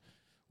 He goes,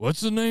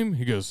 "What's the name?"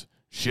 He goes,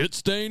 "Shit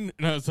Stain."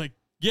 And I was like,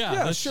 "Yeah,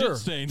 that's sure. Shit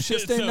Stain."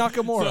 Shit Stain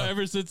Nakamura. So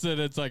ever since then,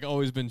 it's like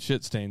always been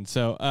Shit Stain.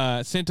 So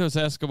Santos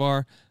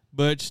Escobar,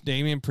 Butch,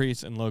 Damian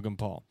Priest, and Logan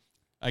Paul.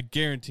 I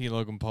guarantee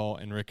Logan Paul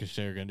and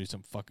Ricochet are going to do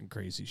some fucking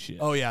crazy shit.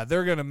 Oh yeah,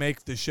 they're gonna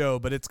make the show,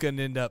 but it's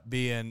gonna end up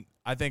being.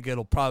 I think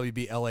it'll probably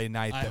be L.A.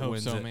 Knight I that hope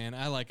wins so, it. man.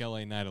 I like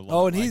L.A. Knight a lot.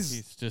 Oh, and like,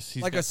 he's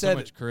like like got I said, so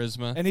much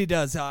charisma. And he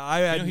does.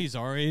 I know he's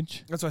our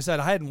age. That's what I said.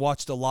 I hadn't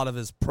watched a lot of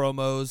his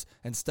promos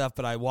and stuff,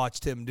 but I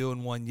watched him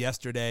doing one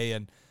yesterday,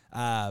 and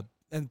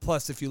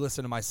plus, if you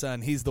listen to my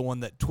son, he's the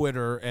one that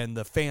Twitter and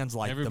the fans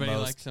like Everybody the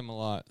most. likes him a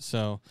lot.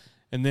 So,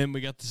 and then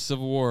we got the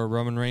Civil War: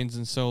 Roman Reigns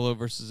and Solo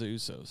versus the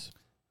Usos.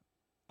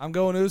 I'm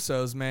going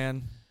Usos,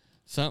 man.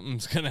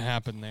 Something's gonna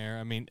happen there.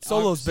 I mean,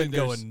 Solo's obviously been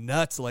there's- going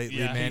nuts lately,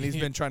 Yeah, man. He's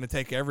been trying to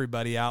take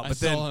everybody out. I But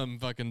saw then him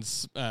fucking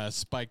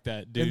spike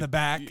that dude in the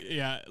back.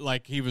 Yeah,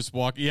 like he was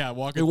walking. Yeah,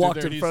 walking. He through walked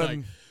there, in and front he's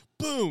of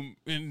like, boom,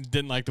 and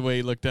didn't like the way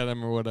he looked at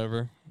him or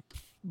whatever.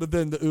 but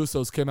then the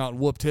Usos came out and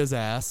whooped his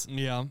ass.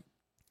 Yeah.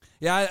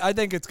 Yeah, I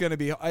think it's going to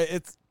be.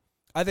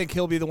 I think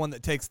he'll be the one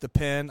that takes the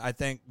pin. I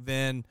think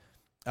then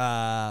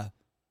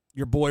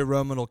your boy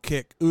Roman will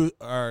kick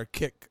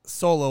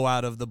Solo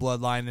out of the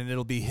bloodline, and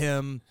it'll be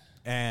him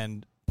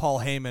and Paul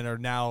Heyman are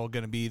now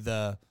going to be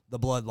the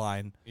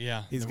bloodline.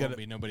 Yeah, he's going to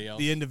be nobody else.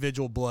 The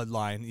individual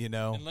bloodline, you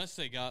know. Unless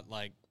they got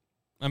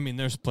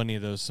there's plenty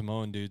of those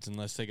Samoan dudes.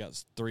 Unless they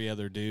got 3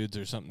 other dudes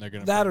or something, they're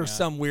going to that or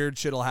some weird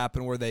shit will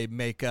happen where they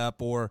make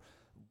up or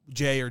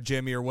Jay or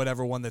Jimmy or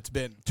whatever one that's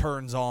been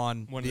turns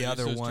on the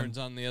other one. Turns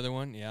on the other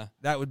one, yeah.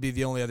 That would be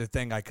the only other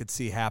thing I could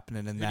see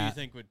happening in that. Who do you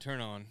think would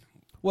turn on?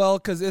 Well,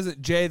 because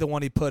isn't Jay the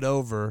one he put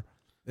over?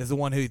 Is the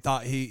one who he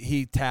thought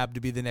he tabbed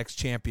to be the next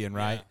champion,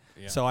 right?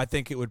 Yeah. So I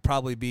think it would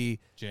probably be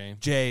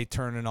Jay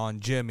turning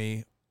on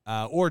Jimmy,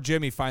 or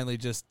Jimmy finally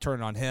just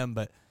turning on him.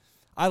 But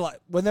I like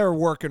when they were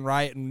working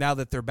right, and now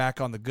that they're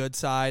back on the good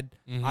side,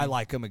 I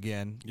like them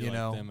again. You like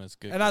know, them as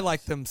good and guys. I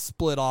like them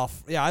split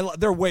off. Yeah,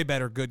 they're way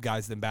better good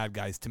guys than bad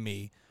guys to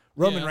me.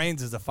 Roman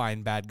Reigns is a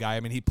fine bad guy. I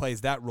mean, he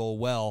plays that role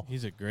well.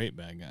 He's a great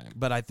bad guy.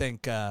 But I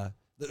think the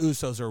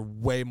Usos are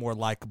way more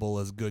likable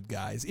as good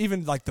guys,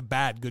 even like the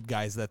bad good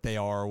guys that they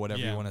are, or whatever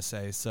you want to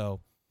say.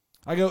 So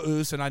I go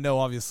Us, and I know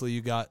obviously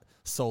you got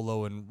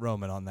Solo and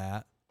Roman on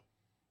that.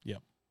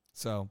 Yep.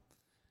 So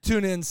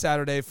tune in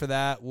Saturday for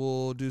that.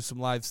 We'll do some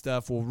live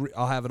stuff.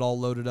 I'll have it all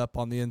loaded up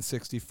on the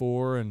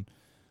N64, and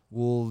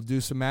we'll do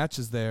some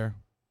matches there.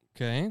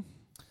 Okay.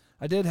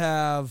 I did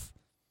have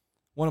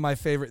one of my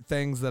favorite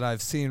things that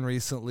I've seen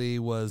recently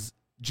was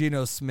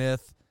Geno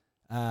Smith.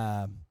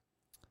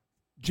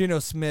 Geno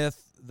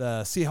Smith,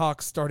 the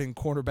Seahawks starting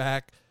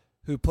cornerback,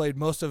 who played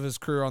most of his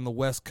career on the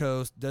West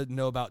Coast, didn't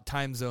know about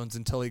time zones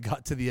until he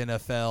got to the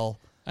NFL.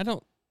 I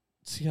don't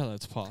see how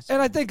that's possible.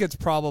 And I think it's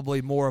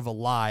probably more of a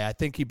lie. I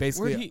think he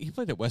basically he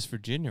played at West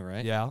Virginia,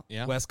 right? Yeah.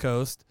 West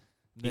Coast,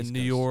 then East New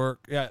Coast.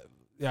 York.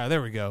 Yeah,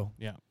 there we go.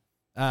 Yeah.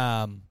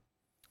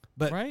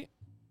 But right?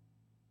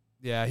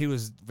 Yeah, he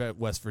was at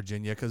West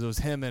Virginia because it was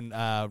him and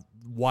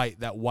White,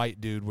 that white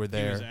dude, were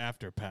there. He was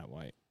after Pat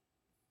White.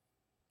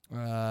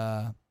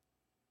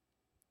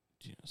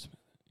 Geno Smith.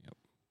 Yep.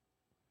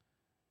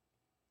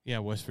 Yeah,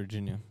 West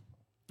Virginia.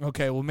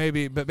 Okay, well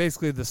maybe, but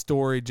basically the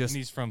story just. And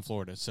he's from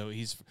Florida, so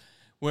he's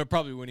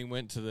probably when he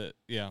went to the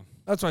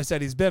That's why I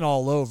said he's been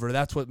all over.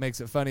 That's what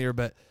makes it funnier.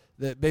 But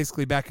that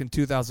basically back in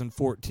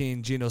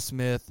 2014, Geno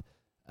Smith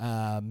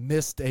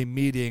missed a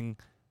meeting,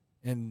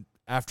 and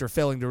after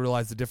failing to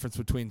realize the difference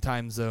between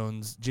time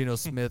zones, Geno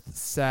Smith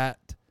sat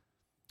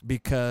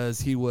because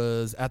he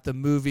was at the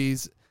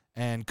movies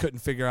and couldn't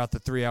figure out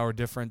the 3-hour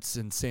difference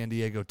in San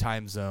Diego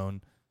time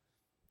zone,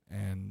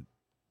 and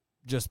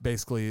just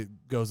basically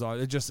goes on.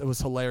 It was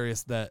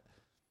hilarious that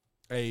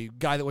a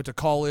guy that went to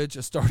college,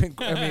 a starting,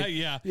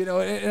 yeah, you know,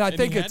 and I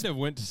think he had to have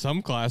went to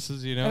some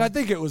classes, you know, and I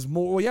think it was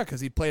more,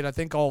 because he played, I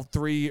think all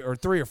 3 or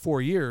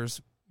 4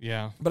 years.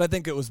 Yeah. But I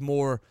think it was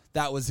more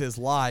that was his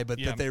lie,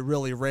 but that they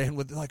really ran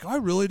with, like, I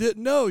really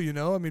didn't know, you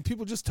know. I mean,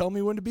 people just tell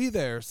me when to be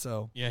there,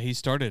 so. Yeah, he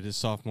started his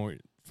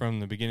from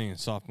the beginning of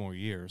sophomore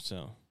year,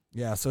 so.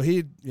 Yeah, so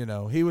he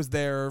was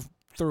there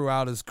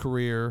throughout his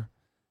career,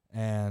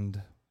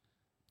 and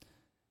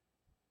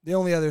the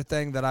only other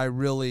thing that I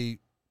really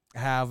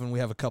have, and we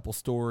have a couple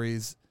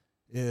stories,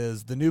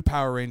 is the new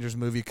Power Rangers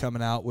movie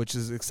coming out, which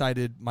is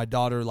excited my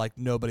daughter like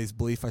nobody's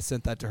belief. I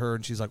sent that to her,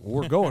 and she's like, well,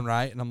 we're going,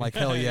 right? And I'm like,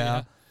 hell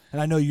yeah. And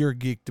I know you're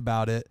geeked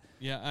about it.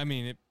 Yeah, I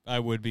mean, I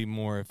would be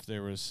more if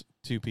there was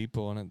 2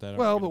 people in it. That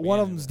well, but one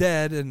of them's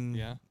dead, and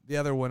yeah. The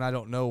other one, I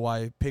don't know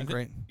why.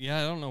 Yeah,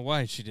 I don't know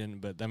why she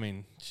didn't, but I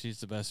mean, she's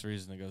the best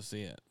reason to go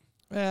see it.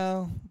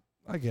 Well,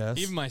 I guess.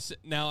 Even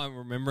now I'm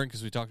remembering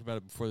because we talked about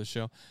it before the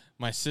show.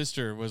 My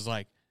sister was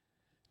like,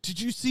 "Did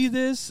you see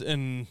this?"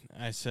 And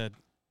I said,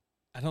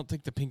 "I don't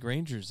think the Pink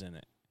Ranger's in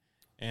it."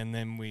 And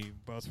then we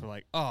both were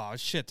like, "Oh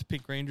shit, the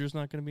Pink Ranger's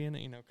not going to be in it,"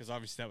 you know, because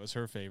obviously that was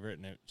her favorite,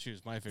 and she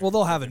was my favorite. Well,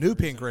 they'll have a new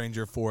Pink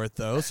Ranger for it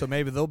though, so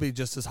maybe they'll be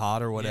just as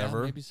hot or whatever.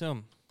 Yeah, maybe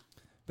some.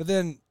 But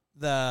then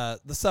the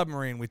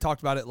submarine, we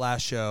talked about it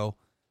last show.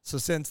 So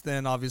since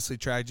then, obviously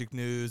tragic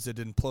news. It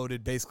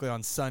imploded basically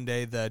on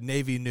Sunday. The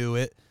Navy knew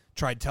it,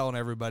 tried telling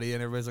everybody,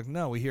 and everybody's like,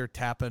 "No, we hear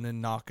tapping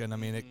and knocking. I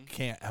mean, it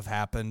can't have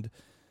happened."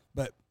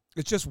 But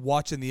it's just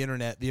watching the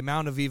internet, the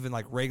amount of even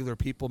like regular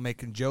people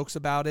making jokes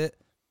about it,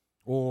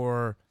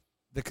 or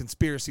the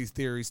conspiracy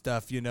theory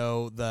stuff, you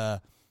know,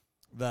 the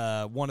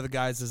one of the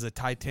guys is a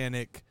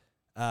Titanic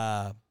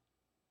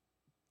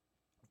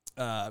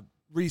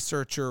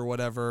researcher or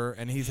whatever,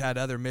 and he's had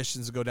other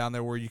missions to go down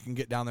there where you can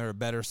get down there a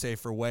better,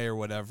 safer way or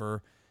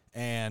whatever,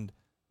 and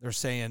they're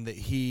saying that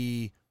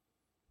he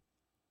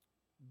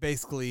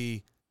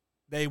basically,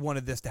 they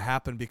wanted this to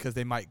happen because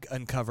they might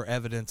uncover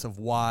evidence of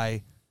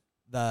why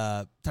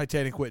the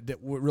Titanic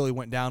really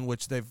went down,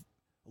 which a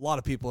lot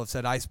of people have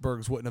said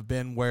icebergs wouldn't have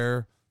been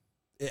where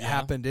it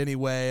happened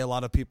anyway. A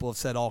lot of people have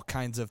said all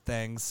kinds of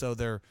things. So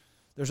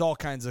there's all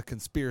kinds of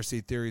conspiracy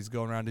theories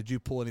going around. Did you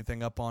pull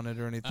anything up on it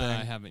or anything?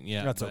 I haven't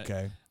yet. That's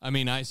okay. I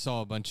mean, I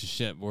saw a bunch of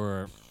shit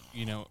where,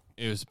 you know,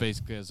 it was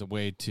basically as a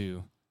way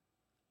to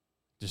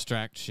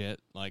distract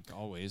shit like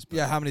always. But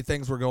Yeah, how many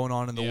things were going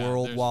on in the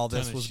world there's while a ton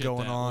this of was shit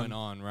going that on. went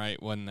on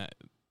right when that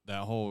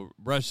whole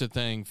Russia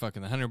thing,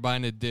 fucking the Hunter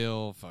Biden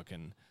deal,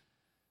 fucking.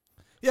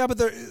 Yeah,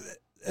 but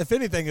if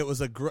anything, it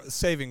was a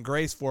saving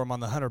grace for him on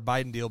the Hunter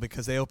Biden deal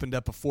because they opened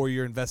up a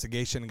 4-year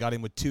investigation and got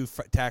him with 2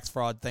 tax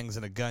fraud things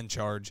and a gun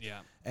charge. Yeah.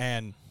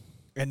 And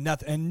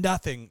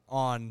nothing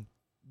on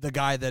the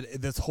guy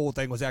that this whole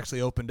thing was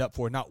actually opened up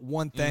for. Not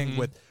one thing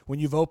with when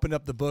you've opened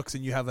up the books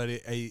and you have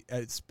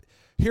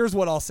here's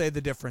what I'll say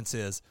the difference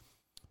is.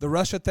 The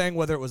Russia thing,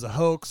 whether it was a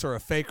hoax or a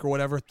fake or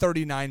whatever,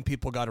 39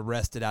 people got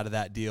arrested out of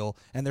that deal,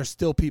 and there's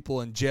still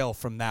people in jail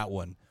from that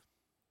one.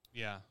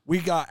 Yeah. We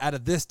got out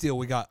of this deal,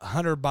 we got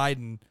Hunter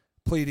Biden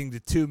pleading to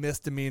 2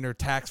 misdemeanor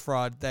tax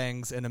fraud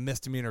things and a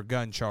misdemeanor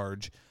gun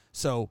charge.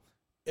 So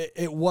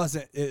it was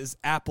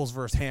apples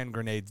versus hand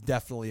grenades,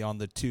 definitely on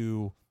the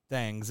 2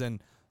 things,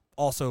 and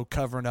also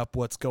covering up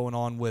what's going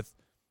on with,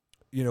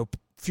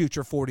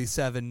 Future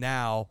 47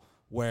 now,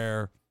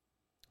 where,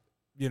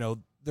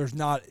 there's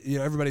not,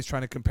 everybody's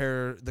trying to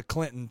compare the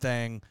Clinton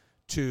thing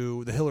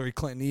to the Hillary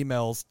Clinton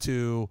emails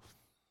to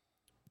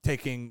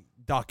taking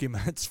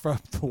documents from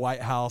the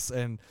White House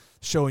and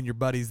showing your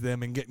buddies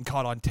them and getting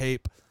caught on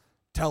tape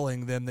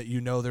telling them that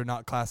they're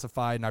not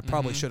classified, and I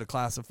probably should have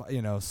classified,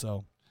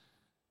 so.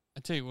 I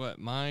tell you what,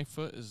 my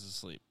foot is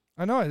asleep.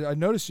 I know, I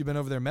noticed you've been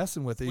over there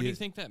messing with it. What do you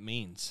think that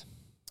means?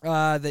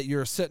 That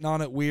you're sitting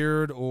on it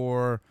weird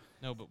or...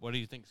 No, but what do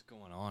you think's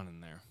going on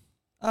in there?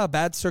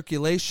 Bad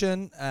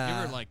circulation. You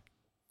ever,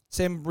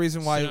 same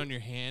reason why... sit on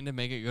your hand and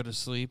make it go to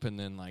sleep and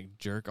then,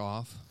 jerk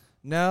off?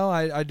 No,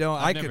 I don't.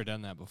 I've never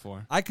done that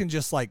before. I can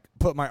just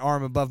put my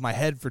arm above my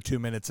head for 2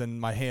 minutes and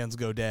my hands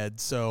go dead.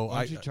 So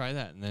why don't you try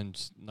that and then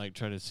just,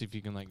 try to see if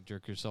you can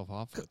jerk yourself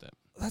off with it?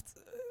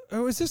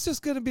 Is this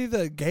just going to be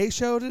the gay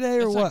show today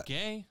or It's what? not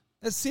gay.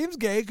 It seems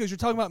gay because you're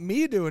talking about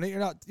me doing it. You're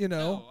not,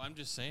 No, I'm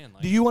just saying.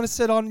 Do you want to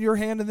sit on your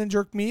hand and then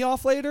jerk me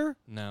off later?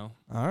 No.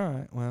 All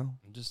right. Well,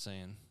 I'm just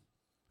saying.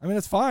 I mean,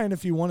 it's fine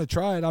if you want to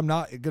try it. I'm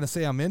not going to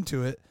say I'm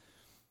into it.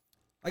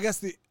 I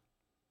guess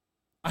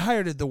I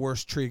hired the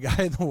worst tree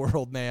guy in the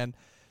world, man.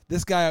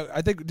 This guy,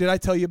 I think, did I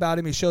tell you about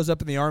him? He shows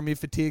up in the army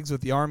fatigues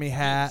with the army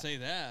hat. Say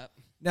that.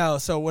 No,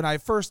 so when I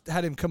first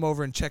had him come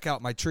over and check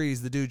out my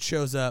trees, the dude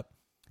shows up,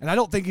 and I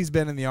don't think he's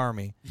been in the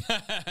army.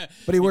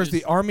 But he wears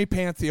the army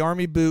pants, the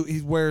army boot.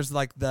 He wears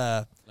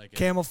the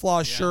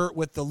camouflage shirt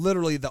with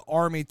literally the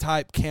army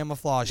type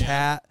camouflage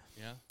hat.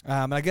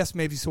 Yeah. And I guess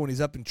maybe so when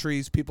he's up in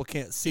trees, people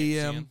can't see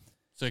him.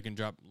 So he can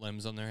drop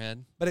limbs on their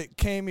head. But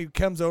he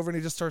comes over and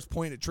he just starts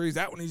pointing at trees.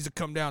 That one needs to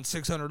come down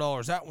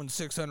 $600. That one's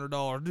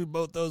 $600. Do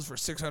both those for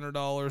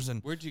 $600.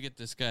 And where'd you get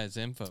this guy's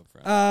info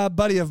from? A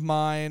buddy of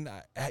mine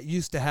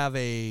used to have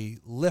a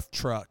lift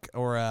truck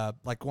or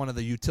one of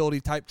the utility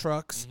type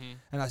trucks. Mm-hmm.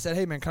 And I said,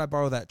 hey, man, can I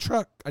borrow that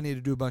truck? I need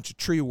to do a bunch of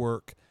tree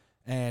work.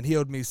 And he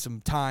owed me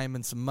some time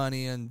and some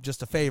money and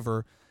just a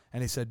favor.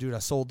 And he said, dude, I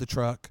sold the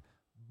truck,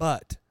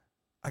 but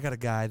I got a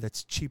guy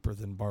that's cheaper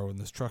than borrowing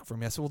this truck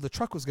from me. I said, well, the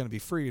truck was going to be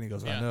free. And he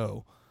goes, I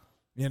know,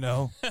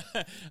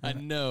 I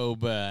know,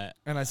 but.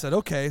 And I said,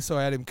 okay. So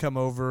I had him come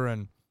over.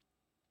 And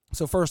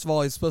so first of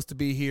all, he's supposed to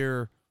be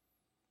here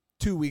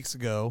 2 weeks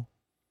ago.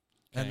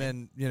 Okay.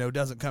 And then,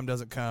 doesn't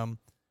come.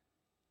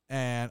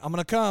 And I'm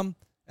going to come.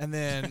 And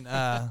then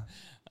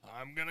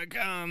I'm going to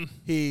come.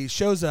 He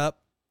shows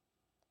up.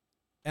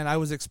 And I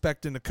was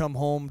expecting to come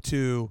home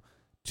to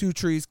 2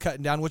 trees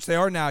cutting down, which they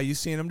are now. You've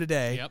seen them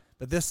today. Yep.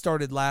 But this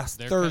started last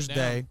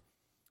Thursday.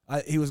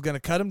 He was going to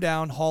cut them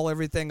down, haul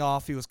everything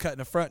off. He was cutting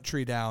a front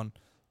tree down.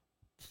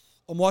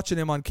 I'm watching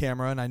him on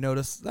camera, and I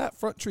noticed that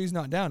front tree's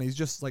not down. He's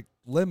just,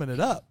 limbing it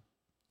up.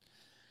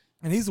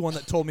 And he's the one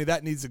that told me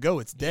that needs to go.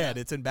 It's dead.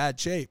 Yeah. It's in bad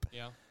shape.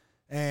 Yeah.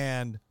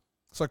 And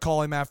so I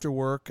call him after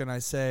work, and I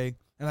see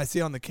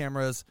on the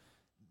cameras,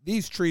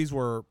 these trees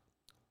were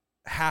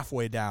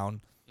halfway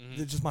down.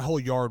 Mm-hmm. Just my whole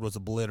yard was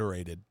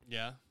obliterated.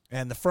 Yeah.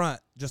 And the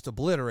front just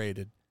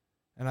obliterated.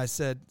 And I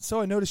said,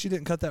 so I noticed you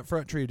didn't cut that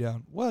front tree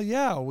down. Well,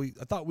 yeah,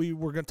 I thought we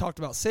were going to talk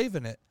about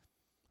saving it.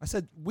 I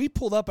said, we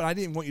pulled up and I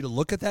didn't want you to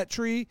look at that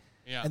tree.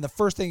 Yeah. And the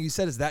first thing you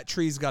said is that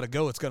tree's got to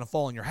go. It's going to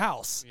fall in your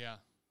house. Yeah.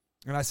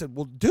 And I said,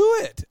 well, do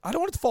it. I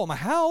don't want it to fall in my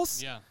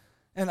house. Yeah.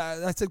 And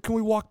I said, can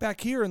we walk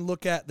back here and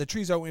look at the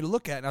trees I want you to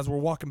look at? And as we're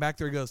walking back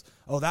there, he goes,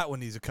 oh, that one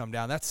needs to come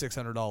down. That's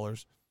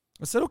 $600.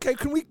 I said, okay,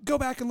 can we go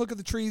back and look at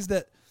the trees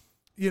that,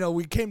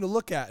 we came to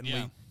look at? And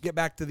we get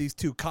back to these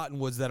 2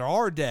 cottonwoods that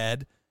are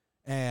dead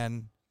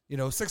and,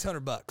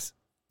 $600.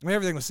 I mean,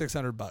 everything was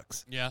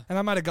 $600. Yeah. And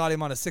I might have got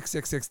him on a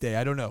 666 day.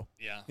 I don't know.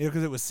 Yeah.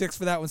 Because it was 6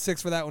 for that one,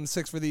 6 for that one,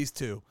 6 for these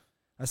 2.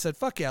 I said,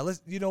 fuck yeah,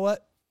 you know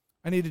what?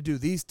 I need to do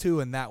these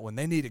 2 and that one.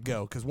 They need to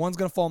go because one's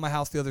going to fall in my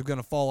house. The other's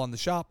going to fall on the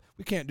shop.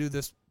 We can't do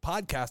this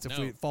podcast if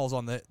it falls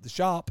on the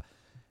shop.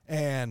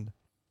 And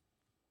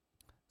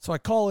so I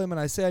call him and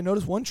I say, I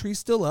noticed one tree's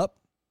still up.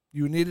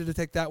 You needed to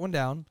take that one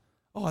down.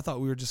 Oh, I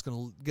thought we were just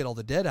going to get all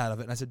the dead out of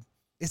it. And I said,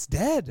 it's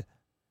dead.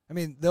 I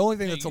mean, the only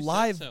thing that's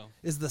alive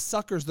is the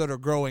suckers that are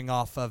growing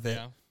off of it.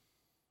 Yeah.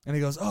 And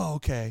he goes, oh,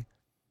 okay.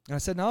 And I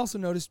said, and I also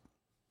noticed,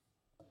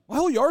 my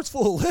whole yard's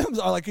full of limbs.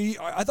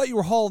 I thought you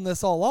were hauling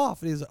this all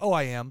off. And he's like, oh,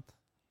 I am.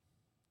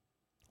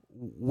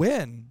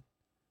 When?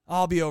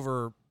 I'll be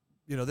over,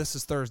 this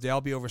is Thursday.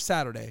 I'll be over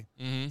Saturday.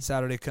 Mm-hmm.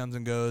 Saturday comes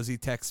and goes. He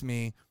texts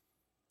me,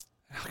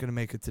 I'm going to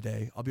make it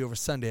today. I'll be over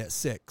Sunday at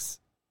 6.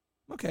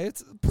 Okay,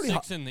 it's pretty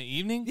 6 in the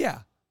evening? Yeah,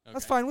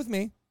 that's fine with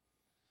me.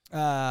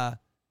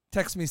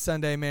 Text me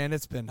Sunday, man,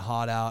 it's been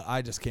hot out.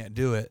 I just can't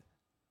do it.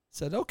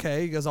 Said,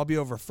 okay. He goes, I'll be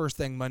over first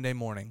thing Monday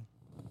morning.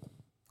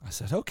 I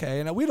said, okay.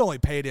 And we'd only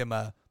paid him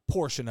a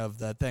portion of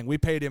the thing. We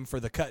paid him for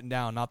the cutting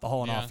down, not the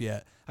hauling off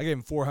yet. I gave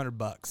him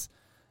 $400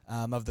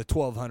 of the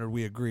 $1,200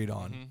 we agreed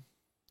on.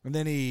 Mm-hmm. And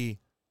then he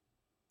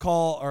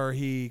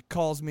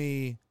calls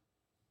me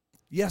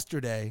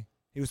yesterday.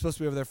 He was supposed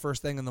to be over there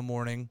first thing in the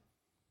morning.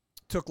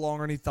 Took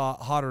longer than he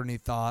thought, hotter than he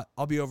thought.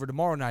 I'll be over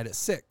tomorrow night at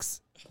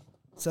 6.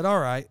 Said, all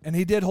right. And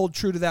he did hold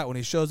true to that when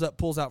he shows up,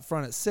 pulls out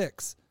front at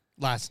 6.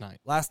 Last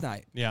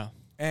night. Yeah.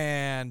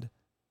 And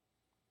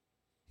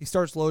he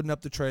starts loading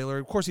up the trailer.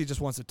 Of course, he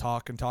just wants to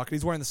talk. And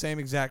he's wearing the same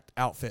exact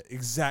outfit,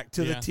 exact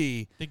to the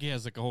T. I think he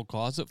has like a whole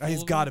closet full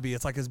He's of got them. to be.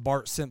 It's like his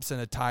Bart Simpson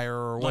attire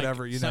or Like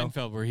whatever,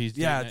 Seinfeld, where he's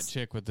dating that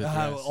chick with the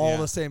dress. All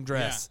the same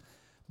dress. Yeah.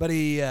 But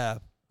he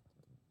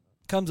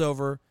comes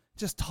over,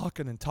 just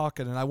talking,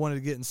 and I wanted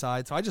to get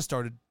inside, so I just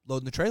started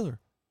loading the trailer.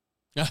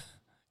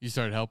 You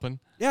started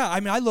helping? Yeah, I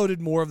mean, I loaded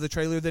more of the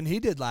trailer than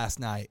he did last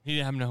night. He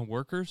didn't have no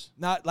workers?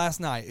 Not last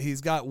night. He's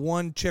got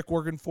one chick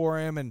working for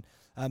him and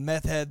a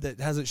meth head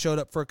that hasn't showed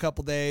up for a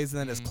couple days, and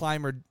then his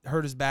climber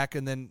hurt his back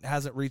and then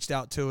hasn't reached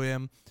out to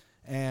him.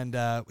 And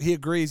he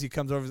agrees. He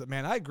comes over and says,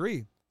 man, I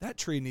agree. That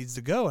tree needs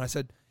to go. And I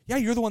said, yeah,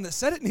 you're the one that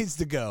said it needs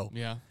to go.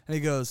 Yeah. And he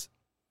goes,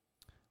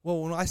 well,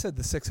 when I said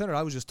the 600,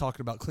 I was just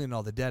talking about cleaning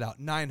all the dead out.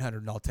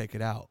 900 and I'll take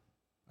it out.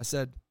 I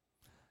said,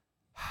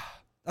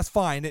 that's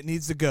fine. It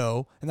needs to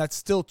go. And that's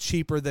still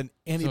cheaper than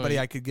anybody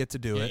I could get to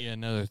do it. Yeah,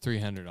 another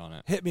 300 on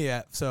it. Hit me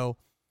at. So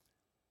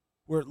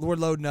we're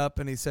loading up,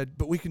 and he said,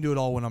 but we can do it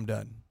all when I'm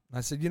done. And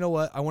I said, you know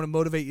what? I want to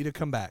motivate you to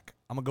come back.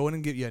 I'm going to go in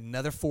and give you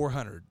another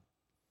 400.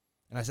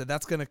 And I said,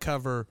 that's going to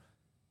cover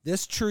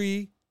this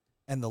tree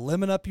and the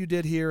limbing up you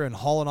did here and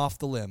hauling off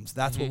the limbs.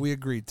 That's what we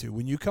agreed to.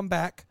 When you come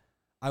back,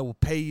 I will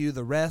pay you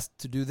the rest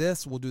to do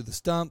this. We'll do the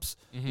stumps.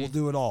 We'll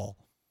do it all.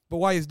 But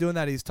while he's doing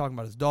that, he's talking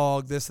about his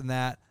dog, this and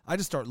that. I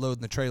just start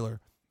loading the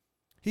trailer.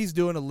 He's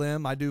doing a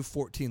limb. I do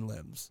 14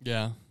 limbs.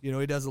 Yeah.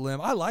 He does a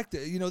limb. I liked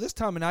it. This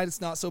time of night,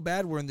 it's not so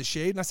bad. We're in the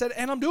shade. And I said,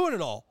 and I'm doing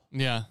it all.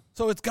 Yeah.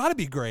 So it's got to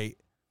be great.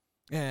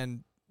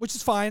 And which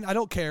is fine. I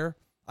don't care.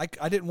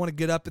 I didn't want to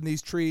get up in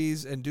these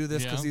trees and do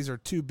this because these are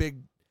two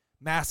big,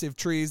 massive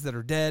trees that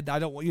are dead. I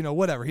don't,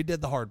 whatever. He did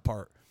the hard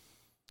part.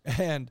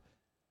 And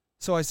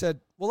so I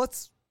said, well,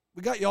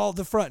 we got you all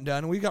the front done,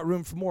 and we got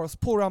room for more. Let's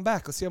pull around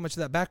back. Let's see how much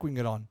of that back we can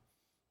get on.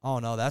 Oh,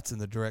 no, that's in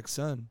the direct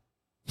sun.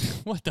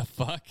 What the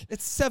fuck?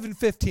 It's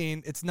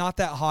 7:15. It's not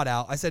that hot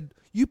out. I said,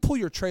 you pull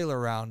your trailer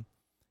around.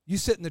 You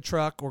sit in the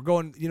truck. We're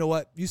going, you know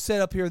what? You sit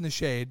up here in the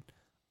shade.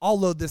 I'll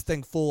load this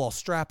thing full. I'll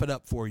strap it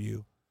up for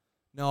you.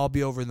 No, I'll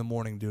be over in the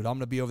morning, dude. I'm going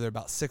to be over there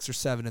about 6 or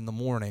 7 in the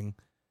morning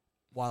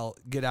while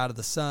get out of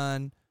the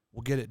sun.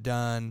 We'll get it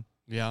done.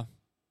 Yeah.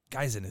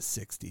 Guy's in his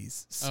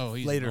 60s. Oh,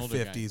 he's later an older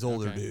 50s, guy.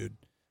 older Okay. dude.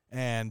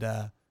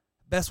 And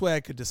best way I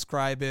could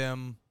describe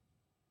him,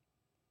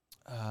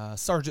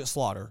 Sergeant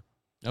Slaughter.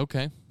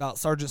 Okay. About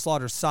Sergeant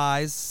Slaughter's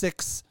size,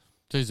 6.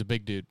 So he's a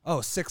big dude. Oh,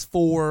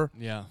 6'4".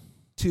 Yeah.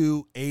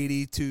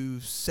 280,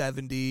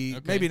 270,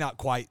 Okay. maybe not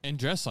quite. And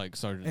dressed like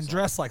Sergeant Slaughter.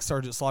 Dressed like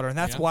Sergeant Slaughter, and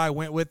that's why I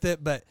went with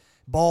it. But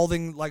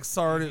balding like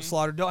Sergeant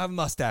Slaughter, don't have a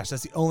mustache.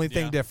 That's the only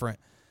thing different.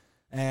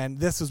 And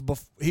this was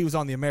he was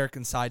on the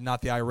American side,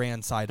 not the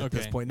Iran side at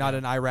this point, not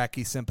an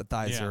Iraqi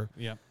sympathizer.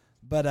 Yeah.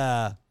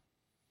 But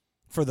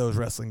for those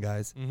wrestling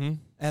guys. Mm-hmm.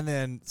 And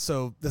then,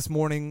 so this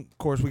morning, of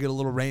course, we get a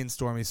little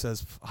rainstorm. He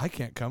says, I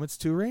can't come. It's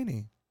too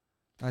rainy.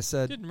 I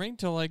said, It didn't rain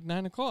till like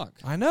 9 o'clock.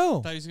 I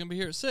know. Thought he was going to be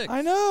here at 6.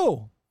 I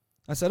know.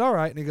 I said, all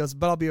right. And he goes,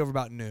 but I'll be over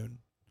about noon.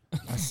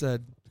 I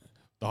said,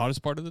 The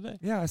hottest part of the day.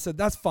 yeah. I said,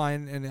 that's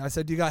fine. And I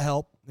said, you got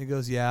help? And he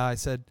goes, yeah. I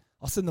said,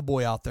 I'll send the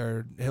boy out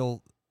there.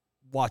 He'll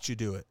watch you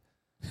do it.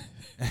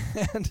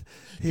 And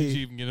Did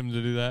you even get him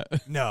to do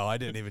that? no, I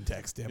didn't even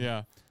text him.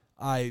 Yeah.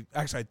 I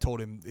told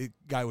him the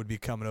guy would be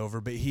coming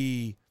over, but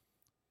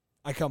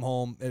I come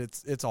home and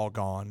it's all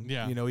gone.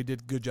 Yeah. He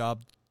did a good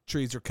job.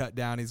 Trees are cut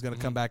down. He's going to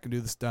come back and do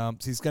the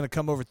stumps. He's going to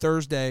come over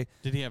Thursday.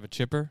 Did he have a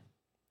chipper?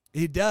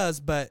 He does,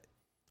 but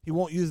he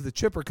won't use the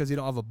chipper because he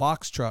don't have a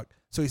box truck.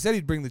 So he said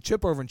he'd bring the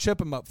chipper over and chip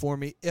him up for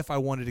me if I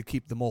wanted to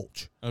keep the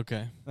mulch.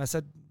 Okay. And I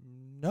said,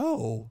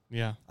 no.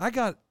 Yeah. I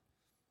got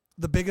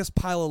the biggest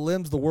pile of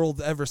limbs the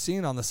world's ever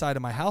seen on the side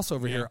of my house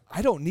over here.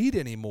 I don't need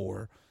any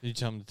more. Did you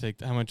tell him to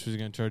take how much was he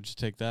going to charge to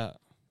take that?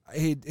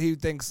 He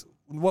thinks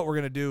what we're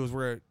going to do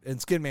is and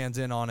Skin Man's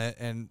in on it,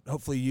 and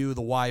hopefully you,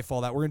 the wife,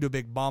 all that. We're going to do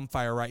a big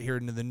bonfire right here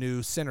into the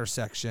new center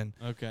section.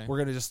 Okay. We're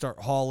going to just start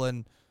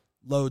hauling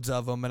loads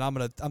of them, and I'm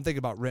thinking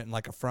about renting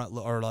like a front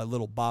or a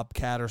little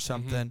bobcat or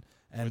something,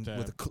 and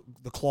with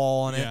the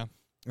claw on it,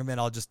 and then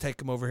I'll just take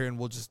them over here and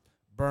we'll just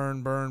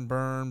burn, and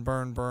I'm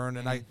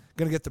going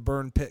to get the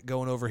burn pit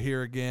going over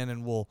here again,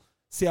 and we'll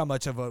see how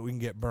much of it we can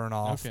get burn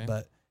off. Okay.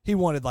 But he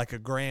wanted like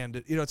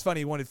 $1,000. You know, it's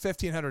funny. He wanted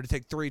 $1,500 to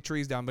take 3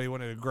 trees down, but he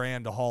wanted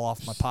 $1,000 to haul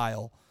off my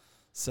pile.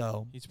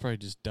 So He's probably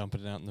just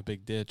dumping it out in the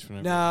big ditch.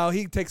 Whenever. no,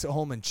 he takes it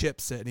home and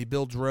chips it, and he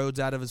builds roads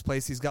out of his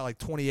place. He's got like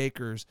 20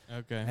 acres,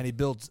 Okay. and he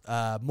builds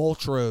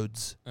mulch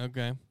roads.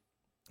 Okay.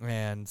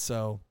 And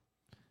so,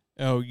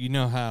 Oh, you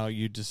know how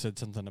you just said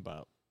something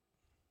about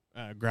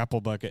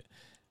grapple bucket.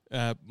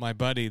 My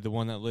buddy, the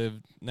one that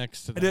lived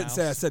next to the I didn't house.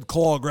 say I said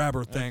claw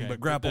grabber thing, Okay, but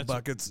grapple that's-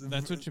 buckets.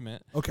 That's what you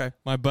meant. Okay.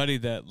 My buddy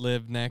that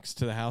lived next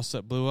to the house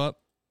that blew up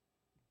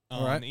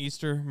on All right.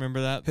 Easter,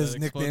 remember that? His that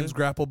nickname's exploded?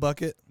 Grapple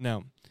Bucket.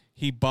 No,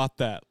 he bought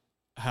that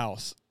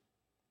house.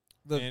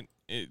 The-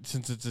 And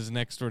since it's his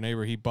next door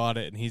neighbor, he bought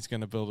it, and he's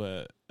going to build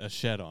a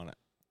shed on it.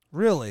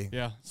 Really?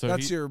 Yeah. So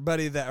That's your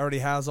buddy that already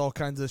has all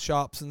kinds of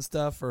shops and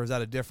stuff, or is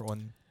that a different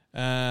one?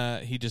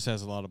 he just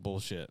has a lot of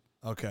bullshit.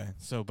 Okay.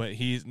 So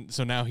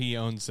now he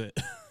owns it.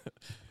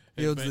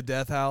 He owns But- the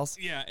death house.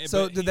 Yeah.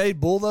 So but did they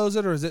bulldoze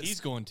it, or is it? He's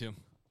going to.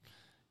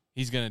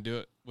 He's going to do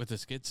it with a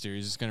skid steer.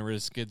 He's just going to rid a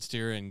skid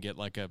steer and get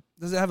like a.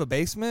 Does it have a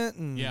basement?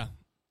 And Yeah.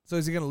 So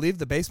is he going to leave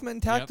the basement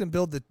intact Yep. and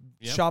build the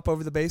Yep. shop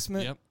over the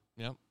basement? Yep.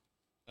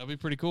 That'd be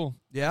pretty cool.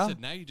 Yeah. I said,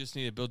 now you just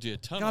need to build you a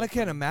tunnel. God, I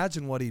can't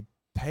imagine what he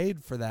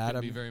paid for that.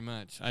 Couldn't be very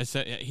much. I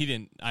said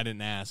I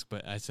didn't ask,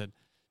 but I said,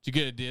 did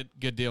you get a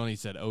good deal? And he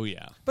said, oh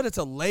yeah. But it's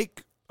a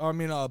lake. I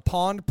mean, a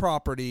pond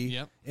property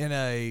Yep. in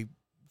a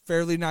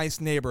fairly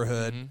nice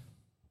neighborhood. Mhm.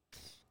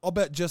 I'll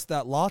bet just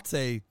that lot's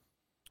a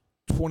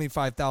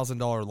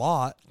 $25,000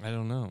 lot. I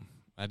don't know.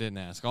 I didn't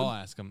ask. I'll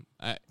ask him.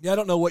 Yeah, I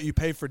don't know what you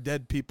pay for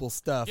dead people's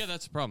stuff. Yeah,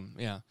 that's a problem.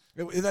 Yeah.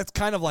 That's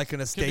kind of like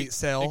an estate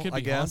sale, It could be I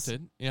guess.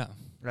 haunted. Yeah.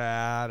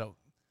 I don't.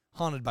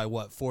 Haunted by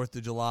what? 4th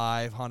of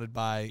July? Haunted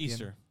by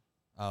Easter.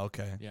 Oh,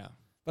 okay. Yeah.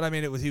 But I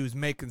mean, he was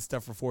making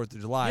stuff for 4th of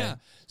July. Yeah.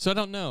 So I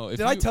don't know. If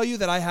Did I tell you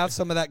that I have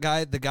some of that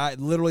guy?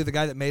 Literally the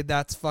guy that made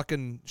that's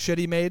fucking shit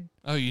he made.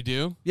 Oh, you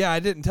do? Yeah, I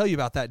didn't tell you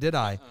about that, did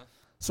I?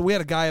 So we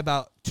had a guy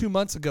about 2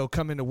 months ago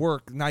come into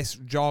work. Nice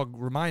jog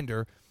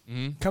reminder.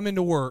 Mm-hmm. Come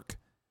into work,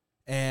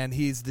 and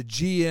he's the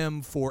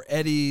GM for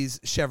Eddie's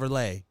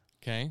Chevrolet.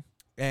 Okay.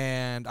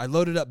 And I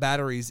loaded up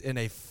batteries in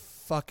a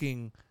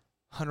fucking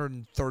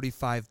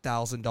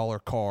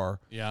 $135,000 car.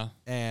 Yeah.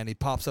 And he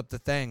pops up the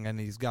thing, and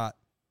he's got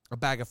a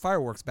bag of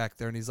fireworks back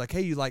there, and he's like,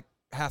 "Hey, you like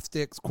half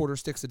sticks, quarter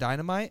sticks of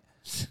dynamite?"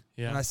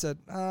 Yeah. And I said,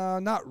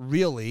 "Not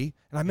really."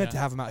 And I meant Yeah. to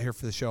have him out here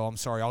for the show. I'm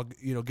sorry. I'll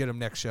get him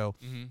next show.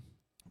 Mm-hmm.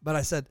 But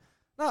I said,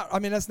 "No, I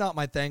mean that's not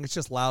my thing. It's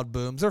just loud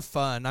booms. They're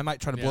fun. I might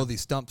try to blow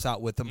these stumps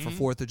out with them for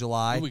 4th of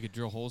July." We could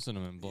drill holes in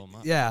them and blow them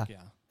up. Yeah.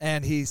 Yeah.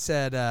 And he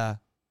said, "Did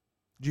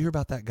you hear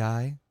about that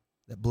guy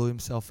that blew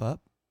himself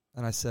up?"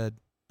 And I said,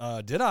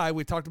 "Did I?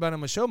 We talked about him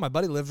on the show. My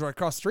buddy lives right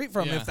across the street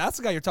from him. Yeah. If that's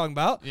the guy you're talking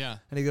about." Yeah.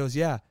 And he goes,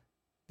 "Yeah,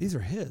 these are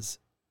his.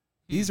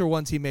 These are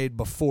ones he made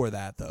before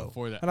that, though."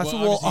 Before that. And I Well,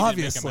 said, "Well, obviously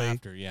he didn't make 'em obviously,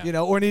 after, yeah.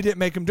 or he didn't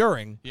make them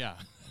during, Yeah.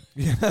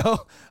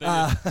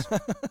 Yeah,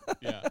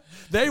 Yeah.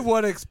 they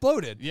would have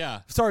exploded."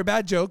 Yeah. Sorry,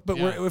 bad joke, but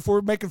Yeah. if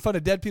we're making fun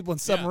of dead people in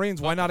submarines,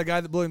 fuck why not a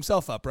guy that blew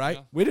himself up, right?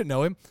 Yeah. We didn't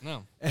know him.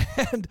 No.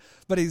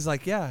 But he's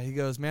like, "Yeah." He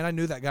goes, "Man, I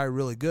knew that guy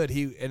really good."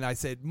 And I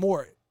said,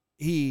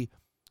 he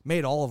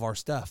made all of our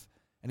stuff.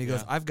 And he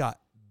goes, Yeah. "I've got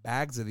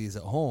bags of these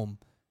at home."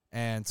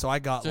 And so I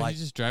got So he's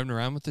just driving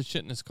around with the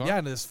shit in his car? yeah,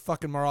 in this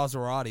fucking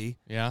Maserati.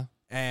 Yeah.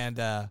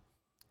 And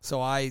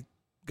so I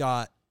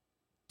got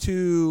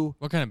 2.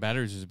 What kind of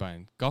batteries is he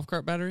buying? Golf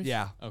cart batteries?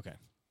 Yeah. Okay.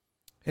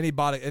 And he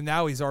bought it. And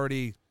now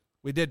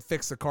we did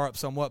fix the car up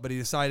somewhat, but he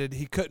decided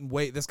he couldn't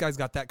wait. This guy's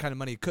got that kind of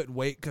money. He couldn't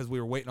wait because we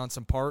were waiting on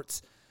some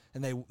parts.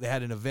 And they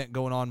had an event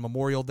going on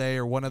Memorial Day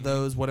or one of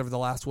those, whatever the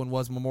last one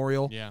was,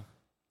 Memorial. Yeah.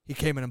 He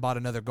came in and bought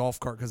another golf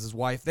cart because his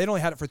wife, they'd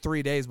only had it for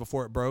 3 days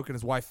before it broke, and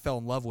his wife fell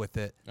in love with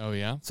it. Oh,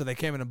 yeah? So they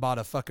came in and bought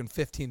a fucking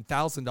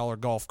 $15,000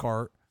 golf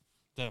cart.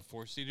 Is that a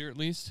 4-seater at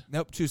least?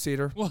 Nope,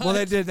 2-seater. What? Well,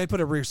 they put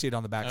a rear seat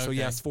on the back, so Okay.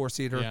 yes,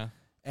 4-seater. Yeah.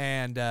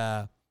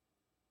 And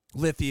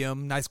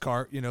lithium, nice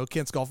cart.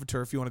 Kent's Golf and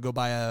Turf. You want to go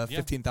buy a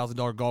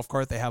 $15,000 golf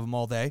cart? They have them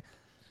all day.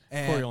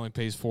 And Corey only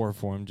pays $4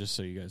 for him, just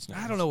so you guys know.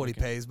 I don't know what he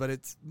pays, but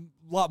it's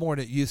a lot more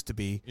than it used to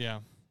be. Yeah.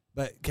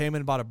 But came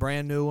in and bought a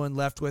brand new one,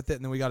 left with it,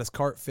 and then we got his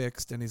cart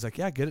fixed. And he's like,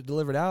 "Yeah, get it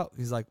delivered out."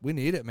 He's like, "We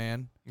need it,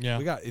 man. Yeah.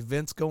 We got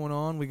events going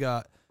on.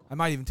 I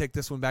might even take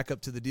this one back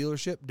up to the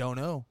dealership. Don't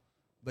know.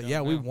 But Don't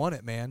yeah, we know. want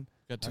it, man."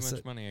 Got too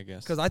much money, I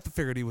guess. Because I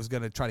figured he was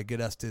going to try to get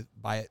us to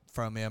buy it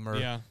from him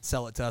or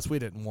sell it to us. We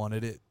didn't want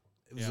it. It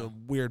was a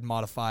weird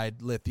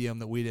modified lithium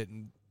that we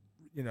didn't,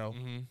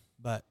 Mm-hmm.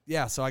 But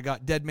yeah, so I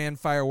got Dead Man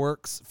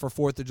fireworks for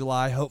 4th of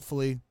July.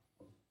 Hopefully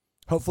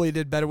he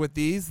did better with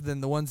these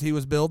than the ones he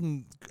was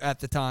building at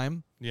the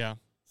time. Yeah.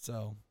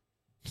 So.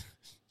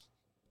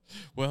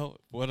 Well,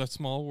 what a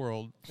small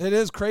world. It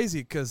is crazy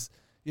because,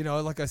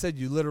 like I said,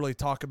 you literally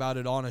talk about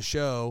it on a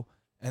show,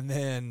 and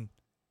then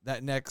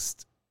that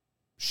next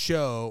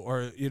show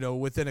or,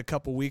 within a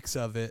couple weeks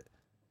of it,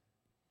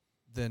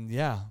 then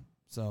yeah.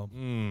 So.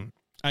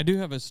 I do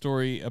have a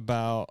story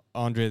about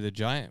Andre the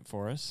Giant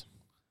for us.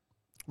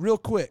 Real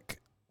quick,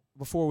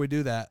 before we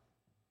do that,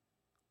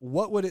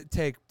 what would it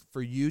take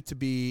for you to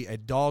be a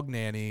dog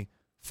nanny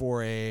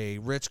for a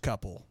rich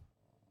couple.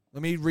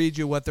 Let me read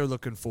you what they're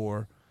looking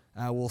for.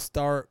 We'll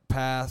start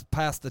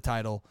past the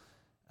title.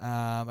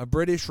 A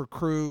British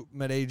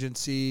recruitment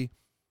agency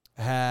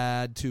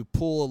had to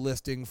pull a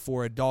listing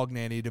for a dog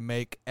nanny to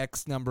make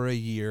X number a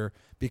year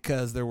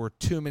because there were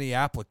too many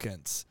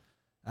applicants.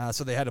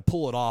 So they had to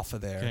pull it off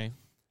of there. Okay.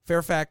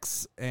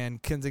 Fairfax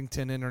and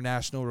Kensington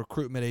International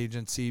Recruitment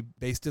Agency,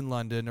 based in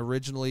London,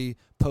 originally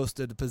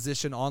posted a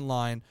position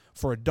online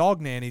for a dog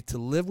nanny to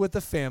live with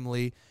the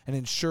family and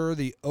ensure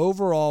the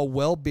overall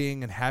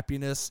well-being and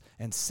happiness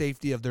and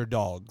safety of their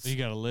dogs. You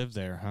got to live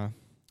there, huh?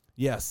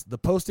 Yes. The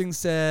posting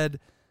said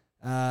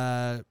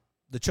the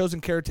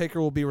chosen caretaker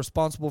will be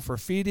responsible for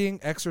feeding,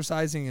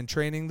 exercising, and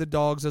training the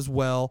dogs as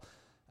well,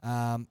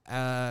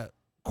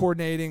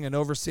 coordinating and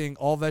overseeing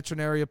all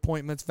veterinary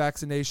appointments,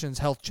 vaccinations,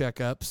 health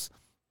checkups.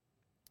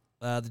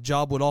 The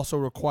job would also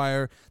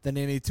require the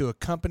nanny to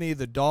accompany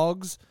the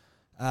dogs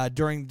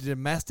during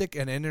domestic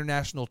and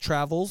international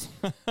travels,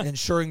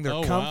 ensuring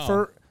their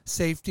comfort,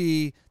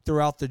 safety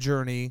throughout the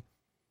journey.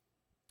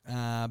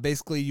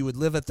 Basically, you would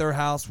live at their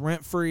house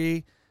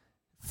rent-free,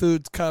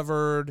 food's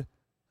covered.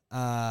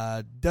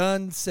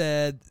 Dunn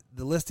said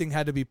the listing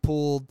had to be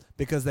pulled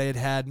because they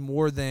had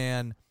more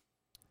than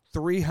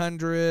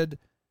 300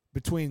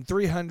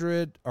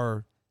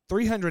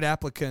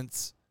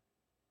 applicants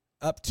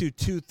up to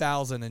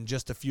 2,000 in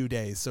just a few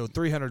days. So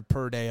 300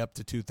 per day up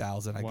to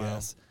 2,000, I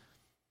guess.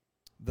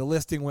 The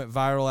listing went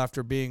viral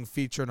after being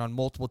featured on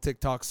multiple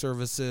TikTok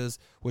services,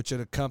 which had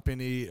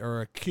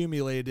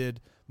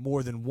accumulated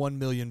more than 1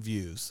 million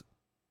views.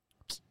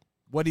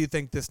 What do you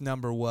think this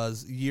number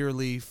was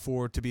yearly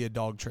to be a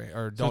dog trainer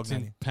or dog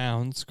nanny? In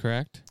pounds,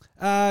 correct?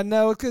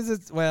 No,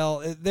 because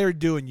they're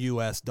doing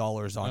U.S.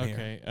 dollars on here.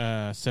 Okay,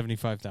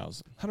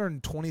 $75,000.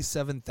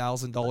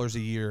 $127,000 a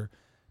year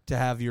to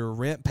have your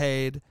rent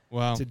paid.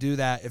 Wow. To do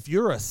that. If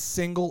you're a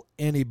single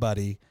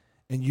anybody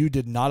and you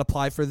did not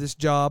apply for this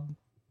job,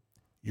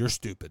 you're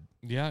stupid.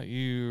 Yeah,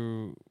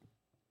 you.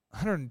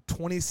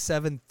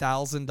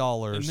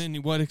 $127,000. And then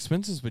what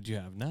expenses would you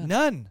have?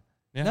 None.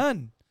 Yeah.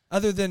 None.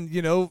 Other than,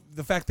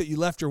 the fact that you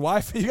left your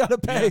wife, you got to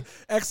pay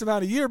X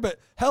amount a year. But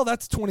hell,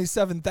 that's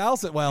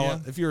 $27,000.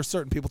 Well, if you're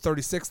certain people,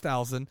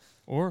 $36,000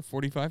 or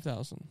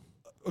 $45,000.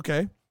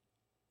 Okay,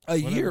 a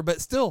year,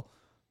 but still.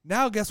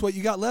 Now, guess what?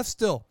 You got left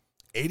still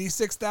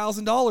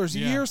 $86,000 a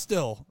year.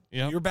 Still,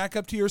 you're back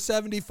up to your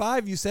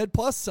 75. You said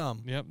plus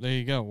some. Yep, there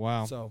you go.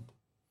 Wow. So,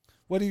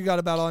 what do you got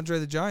about Andre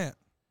the Giant?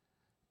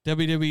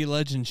 WWE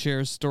legend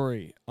shares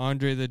story.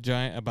 Andre the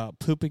Giant about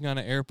pooping on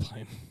an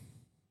airplane.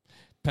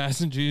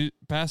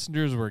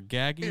 Passengers were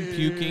gagging,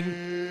 puking,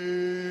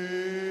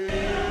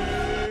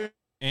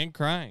 and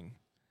crying.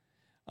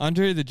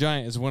 Andre the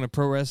Giant is one of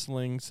pro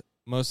wrestling's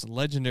most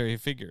legendary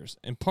figures,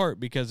 in part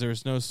because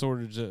there's no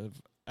shortage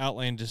of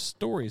outlandish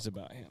stories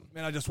about him.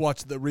 Man, I just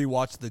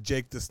rewatched the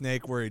Jake the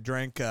Snake where he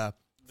drank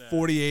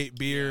 48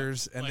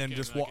 beers and then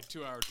just walked.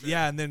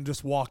 Yeah, and then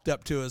just walked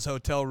up to his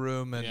hotel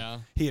room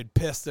and he had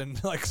pissed in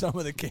like some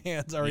of the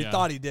cans, or he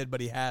thought he did,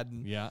 but he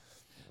hadn't. Yeah.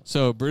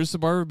 So, Bruce the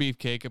Barber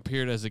Beefcake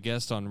appeared as a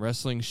guest on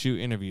Wrestling Shoot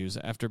interviews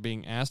after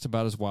being asked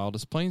about his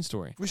wildest plane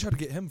story. We should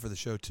get him for the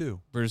show,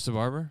 too. Bruce the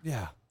Barber?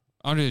 Yeah.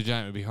 Andre the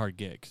Giant would be hard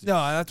to get. No,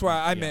 that's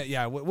why I meant,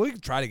 we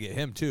could try to get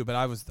him, too, but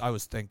I was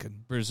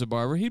thinking. Bruce the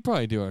Barber, he'd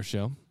probably do our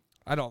show.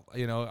 I don't,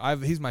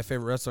 he's my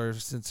favorite wrestler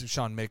since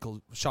Shawn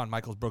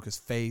Michaels broke his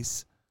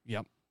face.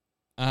 Yep.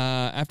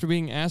 After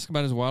being asked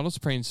about his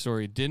wildest plane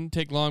story, didn't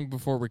take long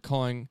before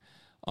recalling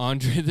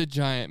Andre the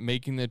Giant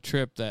making the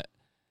trip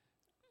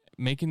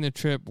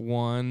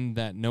one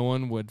that no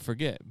one would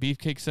forget.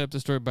 Beefcake set up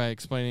the story by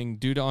explaining,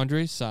 due to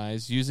Andre's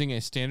size, using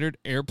a standard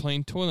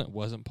airplane toilet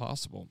wasn't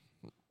possible.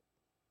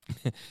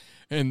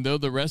 And though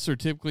the wrestler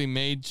typically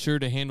made sure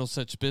to handle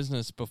such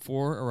business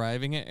before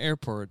arriving at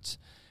airports,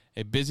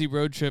 a busy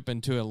road trip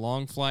into a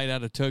long flight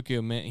out of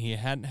Tokyo meant he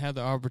hadn't had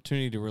the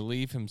opportunity to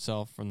relieve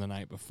himself from the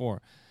night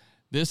before.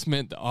 This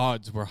meant the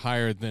odds were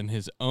higher than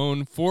his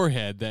own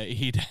forehead that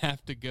he'd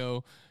have to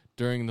go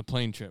during the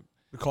plane trip.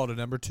 We called it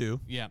number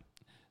 2. Yeah.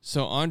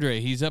 So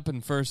Andre, he's up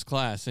in first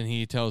class, and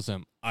he tells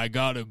them, I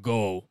got to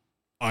go.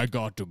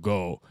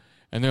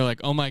 And they're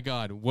like, oh, my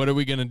God, what are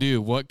we going to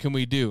do? What can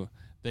we do?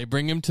 They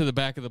bring him to the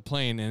back of the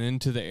plane and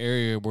into the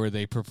area where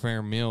they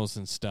prepare meals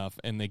and stuff,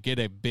 and they get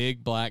a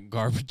big black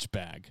garbage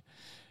bag,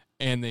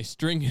 and they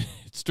string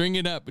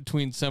it up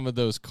between some of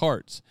those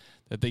carts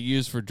that they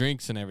use for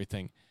drinks and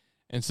everything.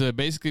 And so they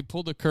basically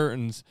pull the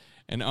curtains,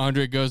 and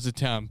Andre goes to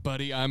town.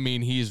 Buddy, I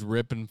mean, he's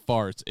ripping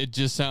farts. It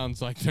just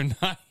sounds like they're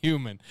not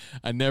human.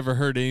 I never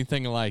heard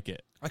anything like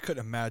it. I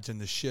couldn't imagine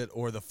the shit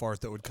or the fart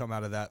that would come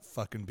out of that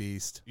fucking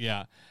beast.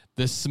 Yeah.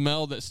 The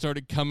smell that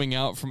started coming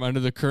out from under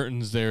the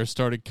curtains there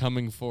started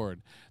coming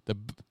forward.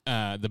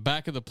 The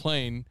back of the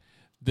plane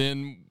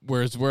then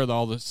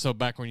so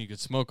back when you could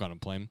smoke on a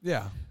plane.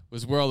 Yeah.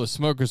 Was where all the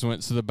smokers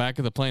went, so the back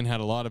of the plane had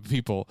a lot of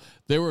people.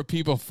 There were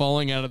people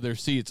falling out of their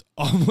seats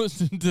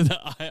almost into the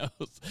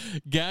aisles,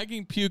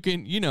 gagging,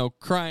 puking,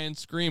 crying,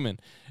 screaming.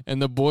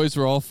 And the boys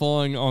were all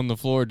falling on the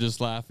floor just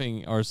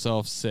laughing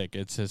ourselves sick.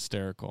 It's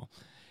hysterical.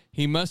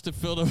 He must have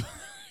filled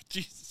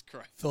Jesus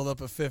Christ. Filled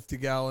up a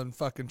 50-gallon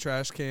fucking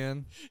trash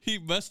can. He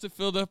must have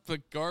filled up a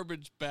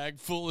garbage bag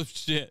full of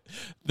shit.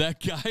 That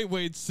guy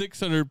weighed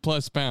 600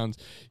 plus pounds.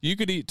 You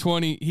could eat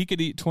 20. He could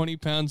eat 20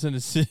 pounds in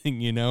a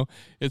sitting, you know.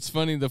 It's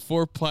funny. The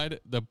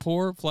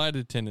poor flight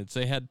attendants,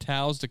 they had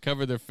towels to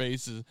cover their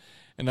faces,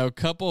 and a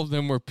couple of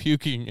them were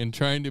puking and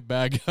trying to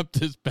bag up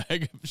this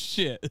bag of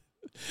shit.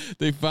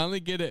 They finally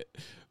get it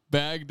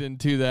bagged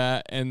into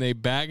that, and they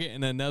bag it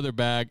in another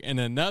bag,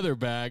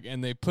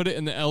 and they put it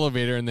in the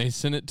elevator, and they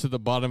send it to the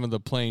bottom of the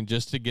plane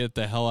just to get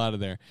the hell out of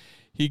there.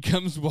 He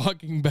comes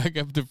walking back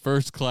up to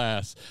first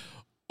class.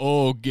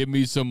 Oh, give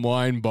me some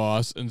wine,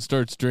 boss, and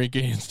starts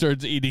drinking and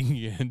starts eating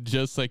again,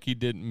 just like he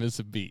didn't miss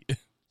a beat.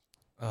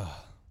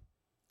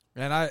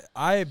 And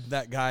I'm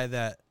that guy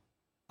that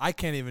I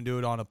can't even do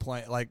it on a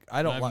plane. Like,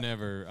 I've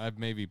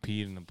maybe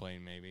peed in a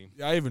plane, maybe.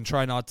 I even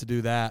try not to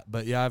do that,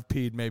 but yeah, I've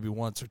peed maybe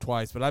once or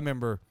twice. But I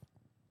remember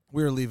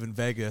we were leaving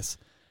Vegas,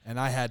 and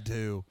I had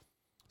to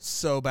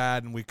so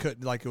bad, and we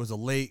couldn't, like, it was a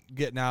late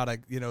getting out.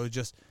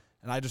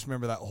 And I just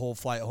remember that whole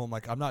flight home,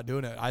 like, I'm not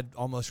doing it. I'd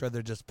almost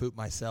rather just poop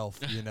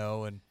myself,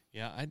 and.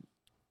 Yeah, I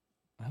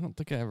don't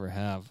think I ever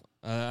have.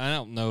 I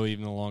don't know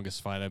even the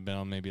longest flight I've been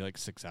on, maybe like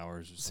 6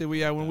 hours or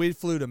something. When we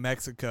flew to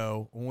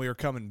Mexico, when we were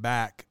coming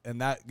back,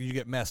 and that you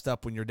get messed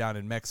up when you're down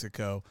in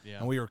Mexico,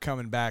 and we were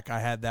coming back, I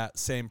had that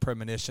same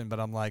premonition, but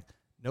I'm like,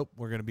 nope,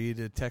 we're going to be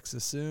to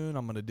Texas soon.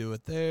 I'm going to do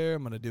it there.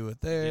 I'm going to do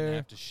it there. Didn't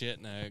have to shit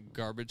in a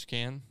garbage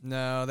can?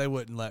 No, they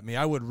wouldn't let me.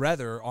 I would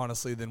rather,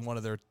 honestly, than one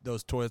of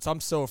those toilets.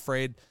 I'm so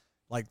afraid,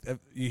 like, if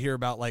you hear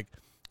about, like,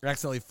 you're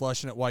accidentally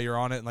flushing it while you're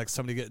on it, and like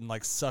somebody getting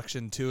like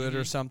suction to it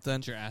or something.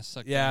 Get your ass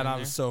sucked yeah, and I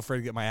was so afraid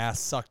to get my ass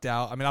sucked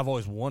out. I mean, I've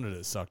always wanted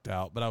it sucked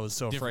out, but I was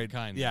so Different afraid.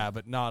 kind, yeah,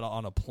 but not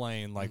on a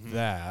plane like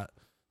that.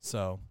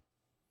 So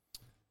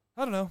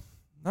I don't know.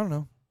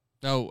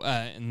 Oh,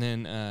 and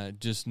then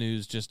just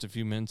news just a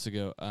few minutes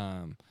ago.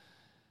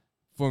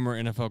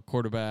 Former NFL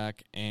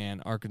quarterback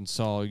and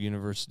Arkansas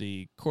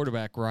University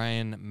quarterback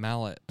Ryan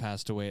Mallett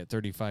passed away at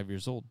 35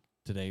 years old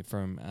today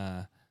from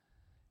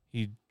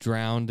he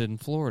drowned in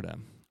Florida.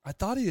 I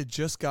thought he had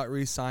just got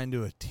re-signed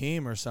to a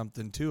team or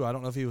something, too. I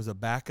don't know if he was a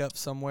backup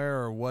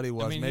somewhere or what he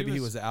was. I mean, maybe he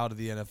was out of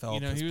the NFL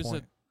at this he was point.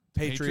 at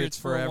Patriots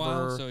for forever. a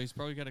while, so he's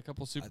probably got a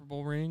couple Super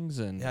Bowl rings.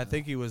 And yeah, I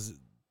think he was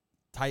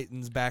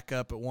Titans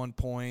backup at one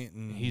point.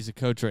 And he's a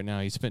coach right now.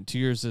 He spent 2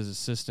 years as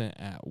assistant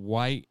at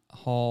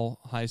Whitehall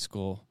High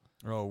School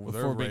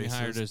before being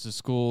hired as the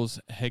school's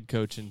head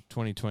coach in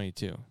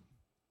 2022.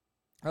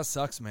 That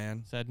sucks,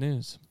 man. Sad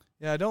news.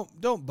 Yeah,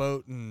 don't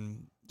boat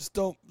and just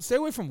don't stay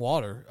away from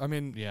water. I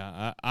mean,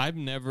 yeah,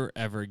 I'm never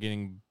ever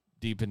getting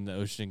deep in the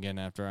ocean again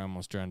after I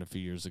almost drowned a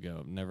few years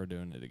ago. I'm never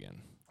doing it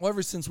again. Well,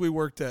 ever since we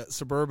worked at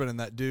Suburban and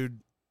that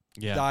dude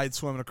died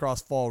swimming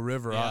across Fall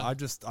River,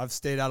 I've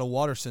stayed out of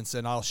water since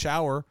then. I'll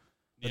shower,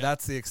 but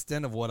that's the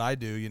extent of what I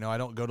do. You know, I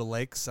don't go to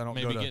lakes. I don't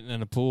maybe go to getting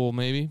in a pool.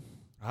 Maybe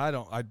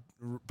I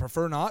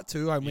prefer not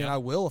to. I mean, I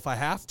will if I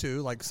have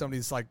to. Like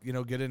somebody's like,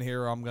 get in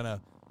here, or I'm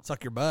gonna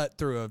suck your butt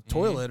through a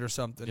toilet or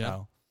something. Yeah.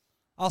 No,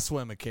 I'll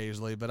swim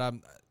occasionally, but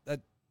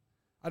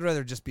I'd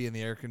rather just be in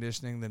the air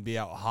conditioning than be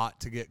out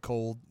hot to get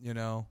cold,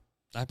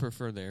 I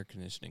prefer the air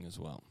conditioning as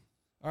well.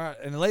 All right,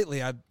 and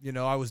lately I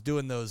was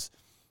doing those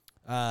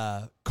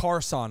car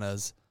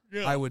saunas.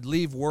 Yeah. I would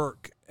leave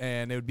work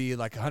and it would be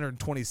like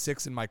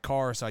 126 in my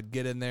car, so I'd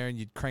get in there and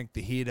you'd crank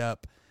the heat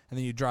up and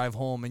then you drive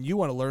home. And you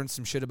want to learn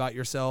some shit about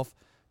yourself,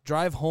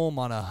 drive home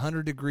on a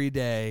 100-degree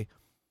day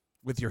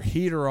with your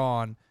heater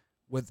on,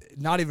 with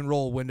not even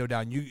roll a window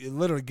down. You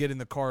literally get in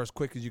the car as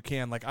quick as you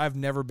can. Like, I've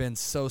never been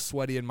so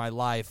sweaty in my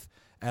life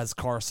as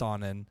car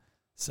sauning.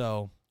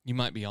 So you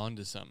might be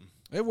onto something.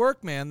 It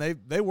worked, man.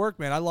 They work,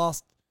 man. I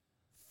lost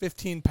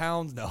 15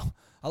 pounds. No,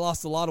 I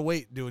lost a lot of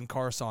weight doing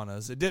car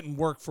saunas. It didn't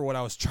work for what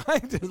I was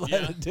trying to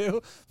let it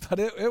do, but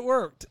it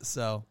worked.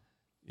 So,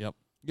 yep.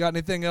 You got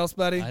anything else,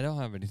 buddy? I don't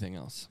have anything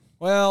else.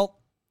 Well,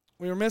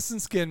 we were missing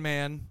Skin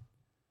Man.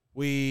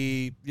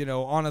 We,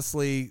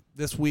 honestly,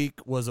 this week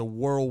was a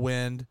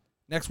whirlwind.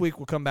 Next week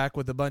we'll come back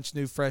with a bunch of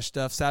new fresh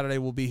stuff. Saturday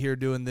we'll be here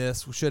doing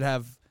this. We should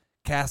have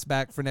Cass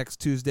back for next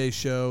Tuesday's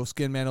show.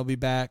 Skin Man will be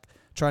back,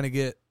 trying to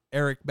get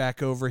Eric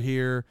back over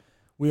here.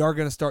 We are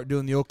going to start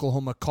doing the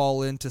Oklahoma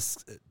call-in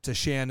to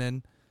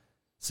Shannon.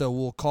 So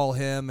we'll call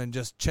him and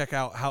just check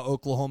out how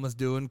Oklahoma's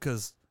doing,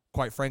 because,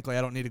 quite frankly,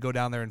 I don't need to go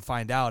down there and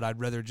find out. I'd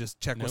rather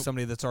just check with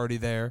somebody that's already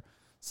there.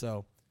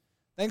 So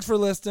thanks for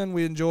listening.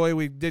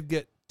 We did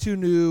get 2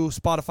 new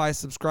Spotify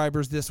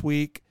subscribers this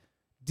week.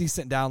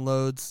 Decent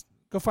downloads.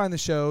 Go find the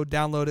show,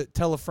 download it,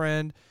 tell a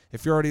friend.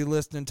 If you're already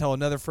listening, tell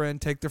another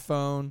friend, take their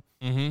phone.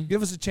 Mm-hmm.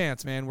 Give us a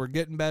chance, man. We're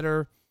getting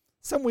better.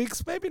 Some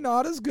weeks maybe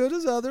not as good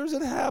as others.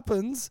 It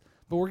happens,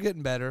 but we're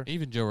getting better.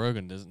 Even Joe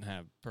Rogan doesn't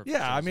have perfect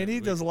Yeah, shows I mean, every he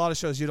week. does a lot of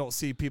shows you don't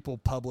see people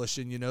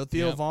publishing,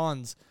 Theo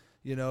Vaughn's,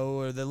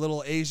 or the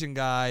little Asian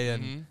guy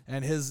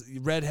and his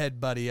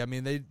redhead buddy. I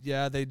mean, they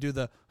do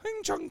the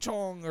hing chong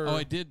chong. Oh,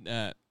 I did.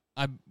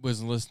 I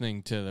was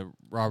listening to the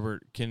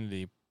Robert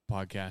Kennedy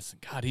podcast.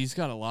 God, he's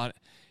got a lot.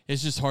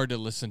 It's just hard to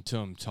listen to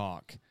him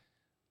talk.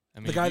 I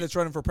mean, the guy that's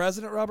running for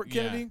president, Robert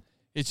Kennedy?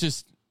 It's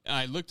just,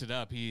 I looked it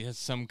up. He has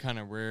some kind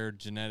of rare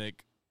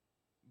genetic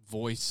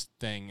voice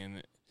thing,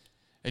 and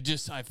it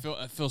just I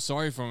feel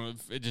sorry for him.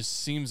 It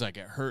just seems like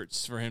it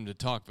hurts for him to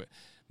talk, but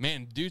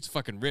man, dude's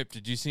fucking ripped.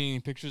 Did you see any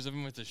pictures of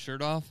him with his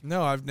shirt off?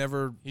 No, I've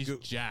never. He's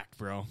jacked,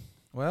 bro.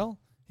 Well,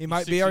 he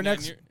might be our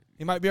next.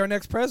 He might be our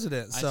next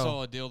president. So. I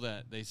saw a deal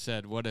that they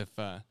said, what if,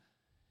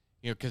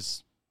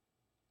 because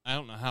I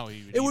don't know how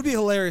he would. It would be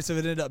hilarious if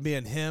it ended up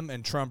being him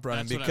and Trump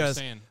running. That's what because,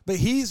 I'm saying. But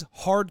he's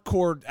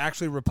hardcore,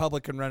 actually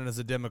Republican running as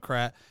a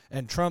Democrat,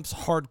 and Trump's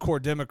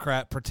hardcore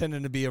Democrat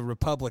pretending to be a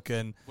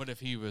Republican. What if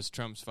he was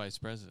Trump's vice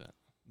president?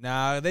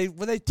 Nah, they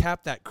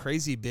tapped that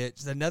crazy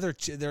bitch.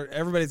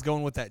 Everybody's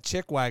going with that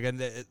chick wagon.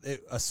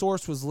 A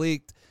source was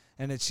leaked,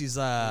 and she's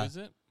Who is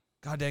it?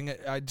 God dang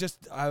it!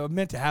 I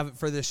meant to have it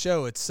for this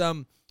show. It's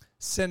some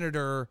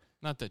senator.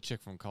 Not that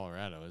chick from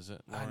Colorado, is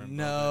it?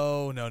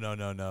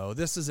 No.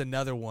 This is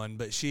another one,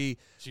 but she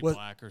was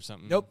black or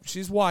something. Nope,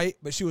 she's white,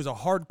 but she was a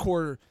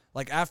hardcore.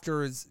 Like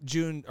after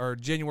June or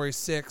January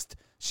 6th,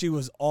 she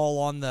was all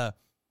on the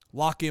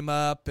lock him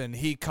up, and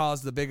he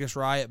caused the biggest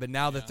riot. But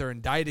now that they're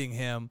indicting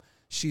him,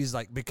 she's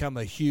like become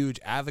a huge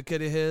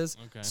advocate of his.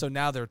 Okay. So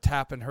now they're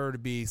tapping her to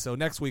be. So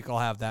next week I'll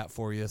have that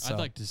for you. So. I'd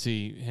like to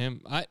see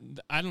him. I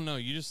don't know.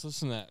 You just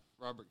listen to that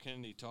Robert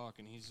Kennedy talk,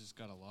 and he's just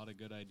got a lot of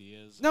good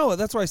ideas. No,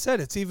 that's what I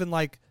said. It's even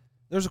like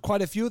there's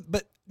quite a few,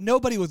 but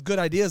nobody with good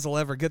ideas will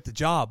ever get the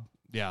job.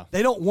 Yeah.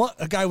 They don't want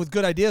a guy with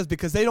good ideas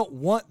because they don't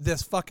want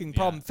this fucking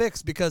problem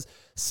fixed because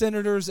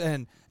senators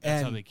and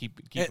that's how they keep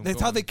them that's going.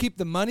 how they keep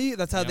the money.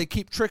 That's how they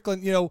keep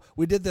trickling. You know,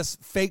 we did this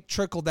fake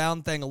trickle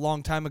down thing a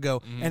long time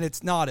ago, and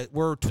it's not it.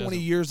 We're 20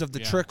 years of the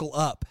trickle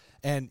up,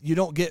 and you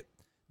don't get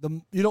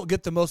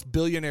the most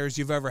billionaires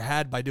you've ever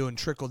had by doing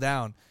trickle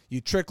down.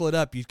 You trickle it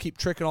up. You keep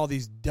tricking all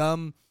these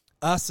dumb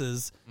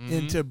us's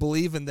into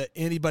believing that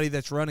anybody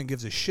that's running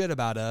gives a shit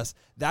about us.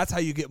 That's how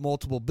you get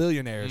multiple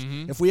billionaires.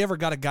 If we ever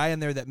got a guy in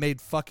there that made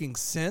fucking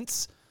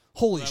sense,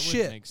 holy shit.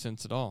 Wouldn't make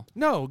sense at all.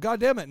 No,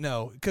 goddamn it,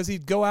 no. Because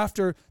he'd go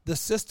after the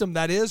system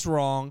that is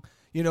wrong,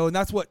 and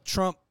that's what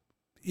Trump,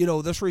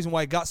 that's the reason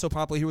why he got so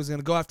popular. He was going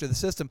to go after the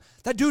system.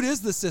 That dude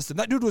is the system.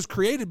 That dude was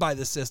created by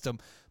the system.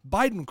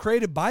 Biden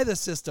created by the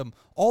system.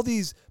 All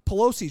these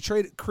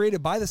Pelosi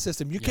created by the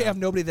system. You can't have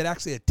nobody that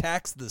actually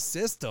attacks the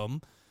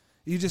system.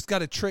 You just got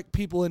to trick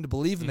people into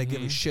believing they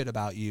give a shit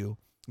about you.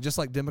 Just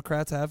like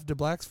Democrats have to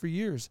blacks for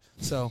years.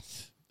 So,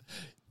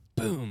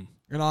 boom.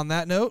 And on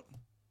that note.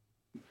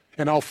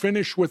 And I'll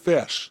finish with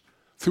this.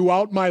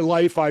 Throughout my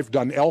life, I've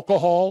done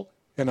alcohol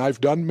and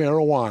I've done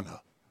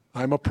marijuana.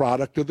 I'm a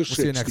product of the 60s.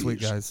 See you next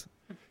week, guys.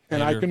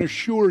 And I can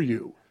assure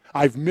you,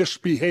 I've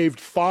misbehaved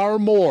far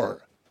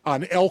more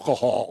on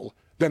alcohol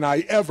than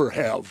I ever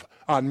have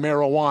on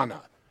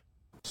marijuana.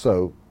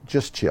 So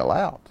just chill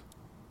out.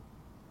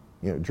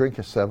 Drink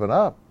a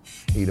 7-Up,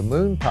 eat a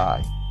moon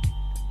pie,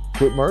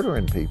 quit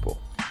murdering people.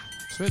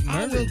 Quit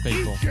murdering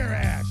people. Beat your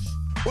ass.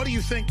 What do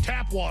you think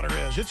tap water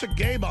is? It's a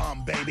gay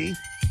bomb, baby.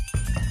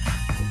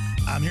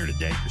 I'm here to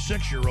date your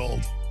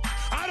 6-year-old.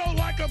 I don't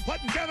like them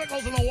putting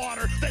chemicals in the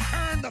water that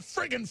turn the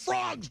friggin'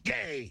 frogs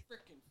gay.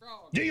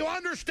 Do you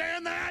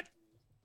understand that?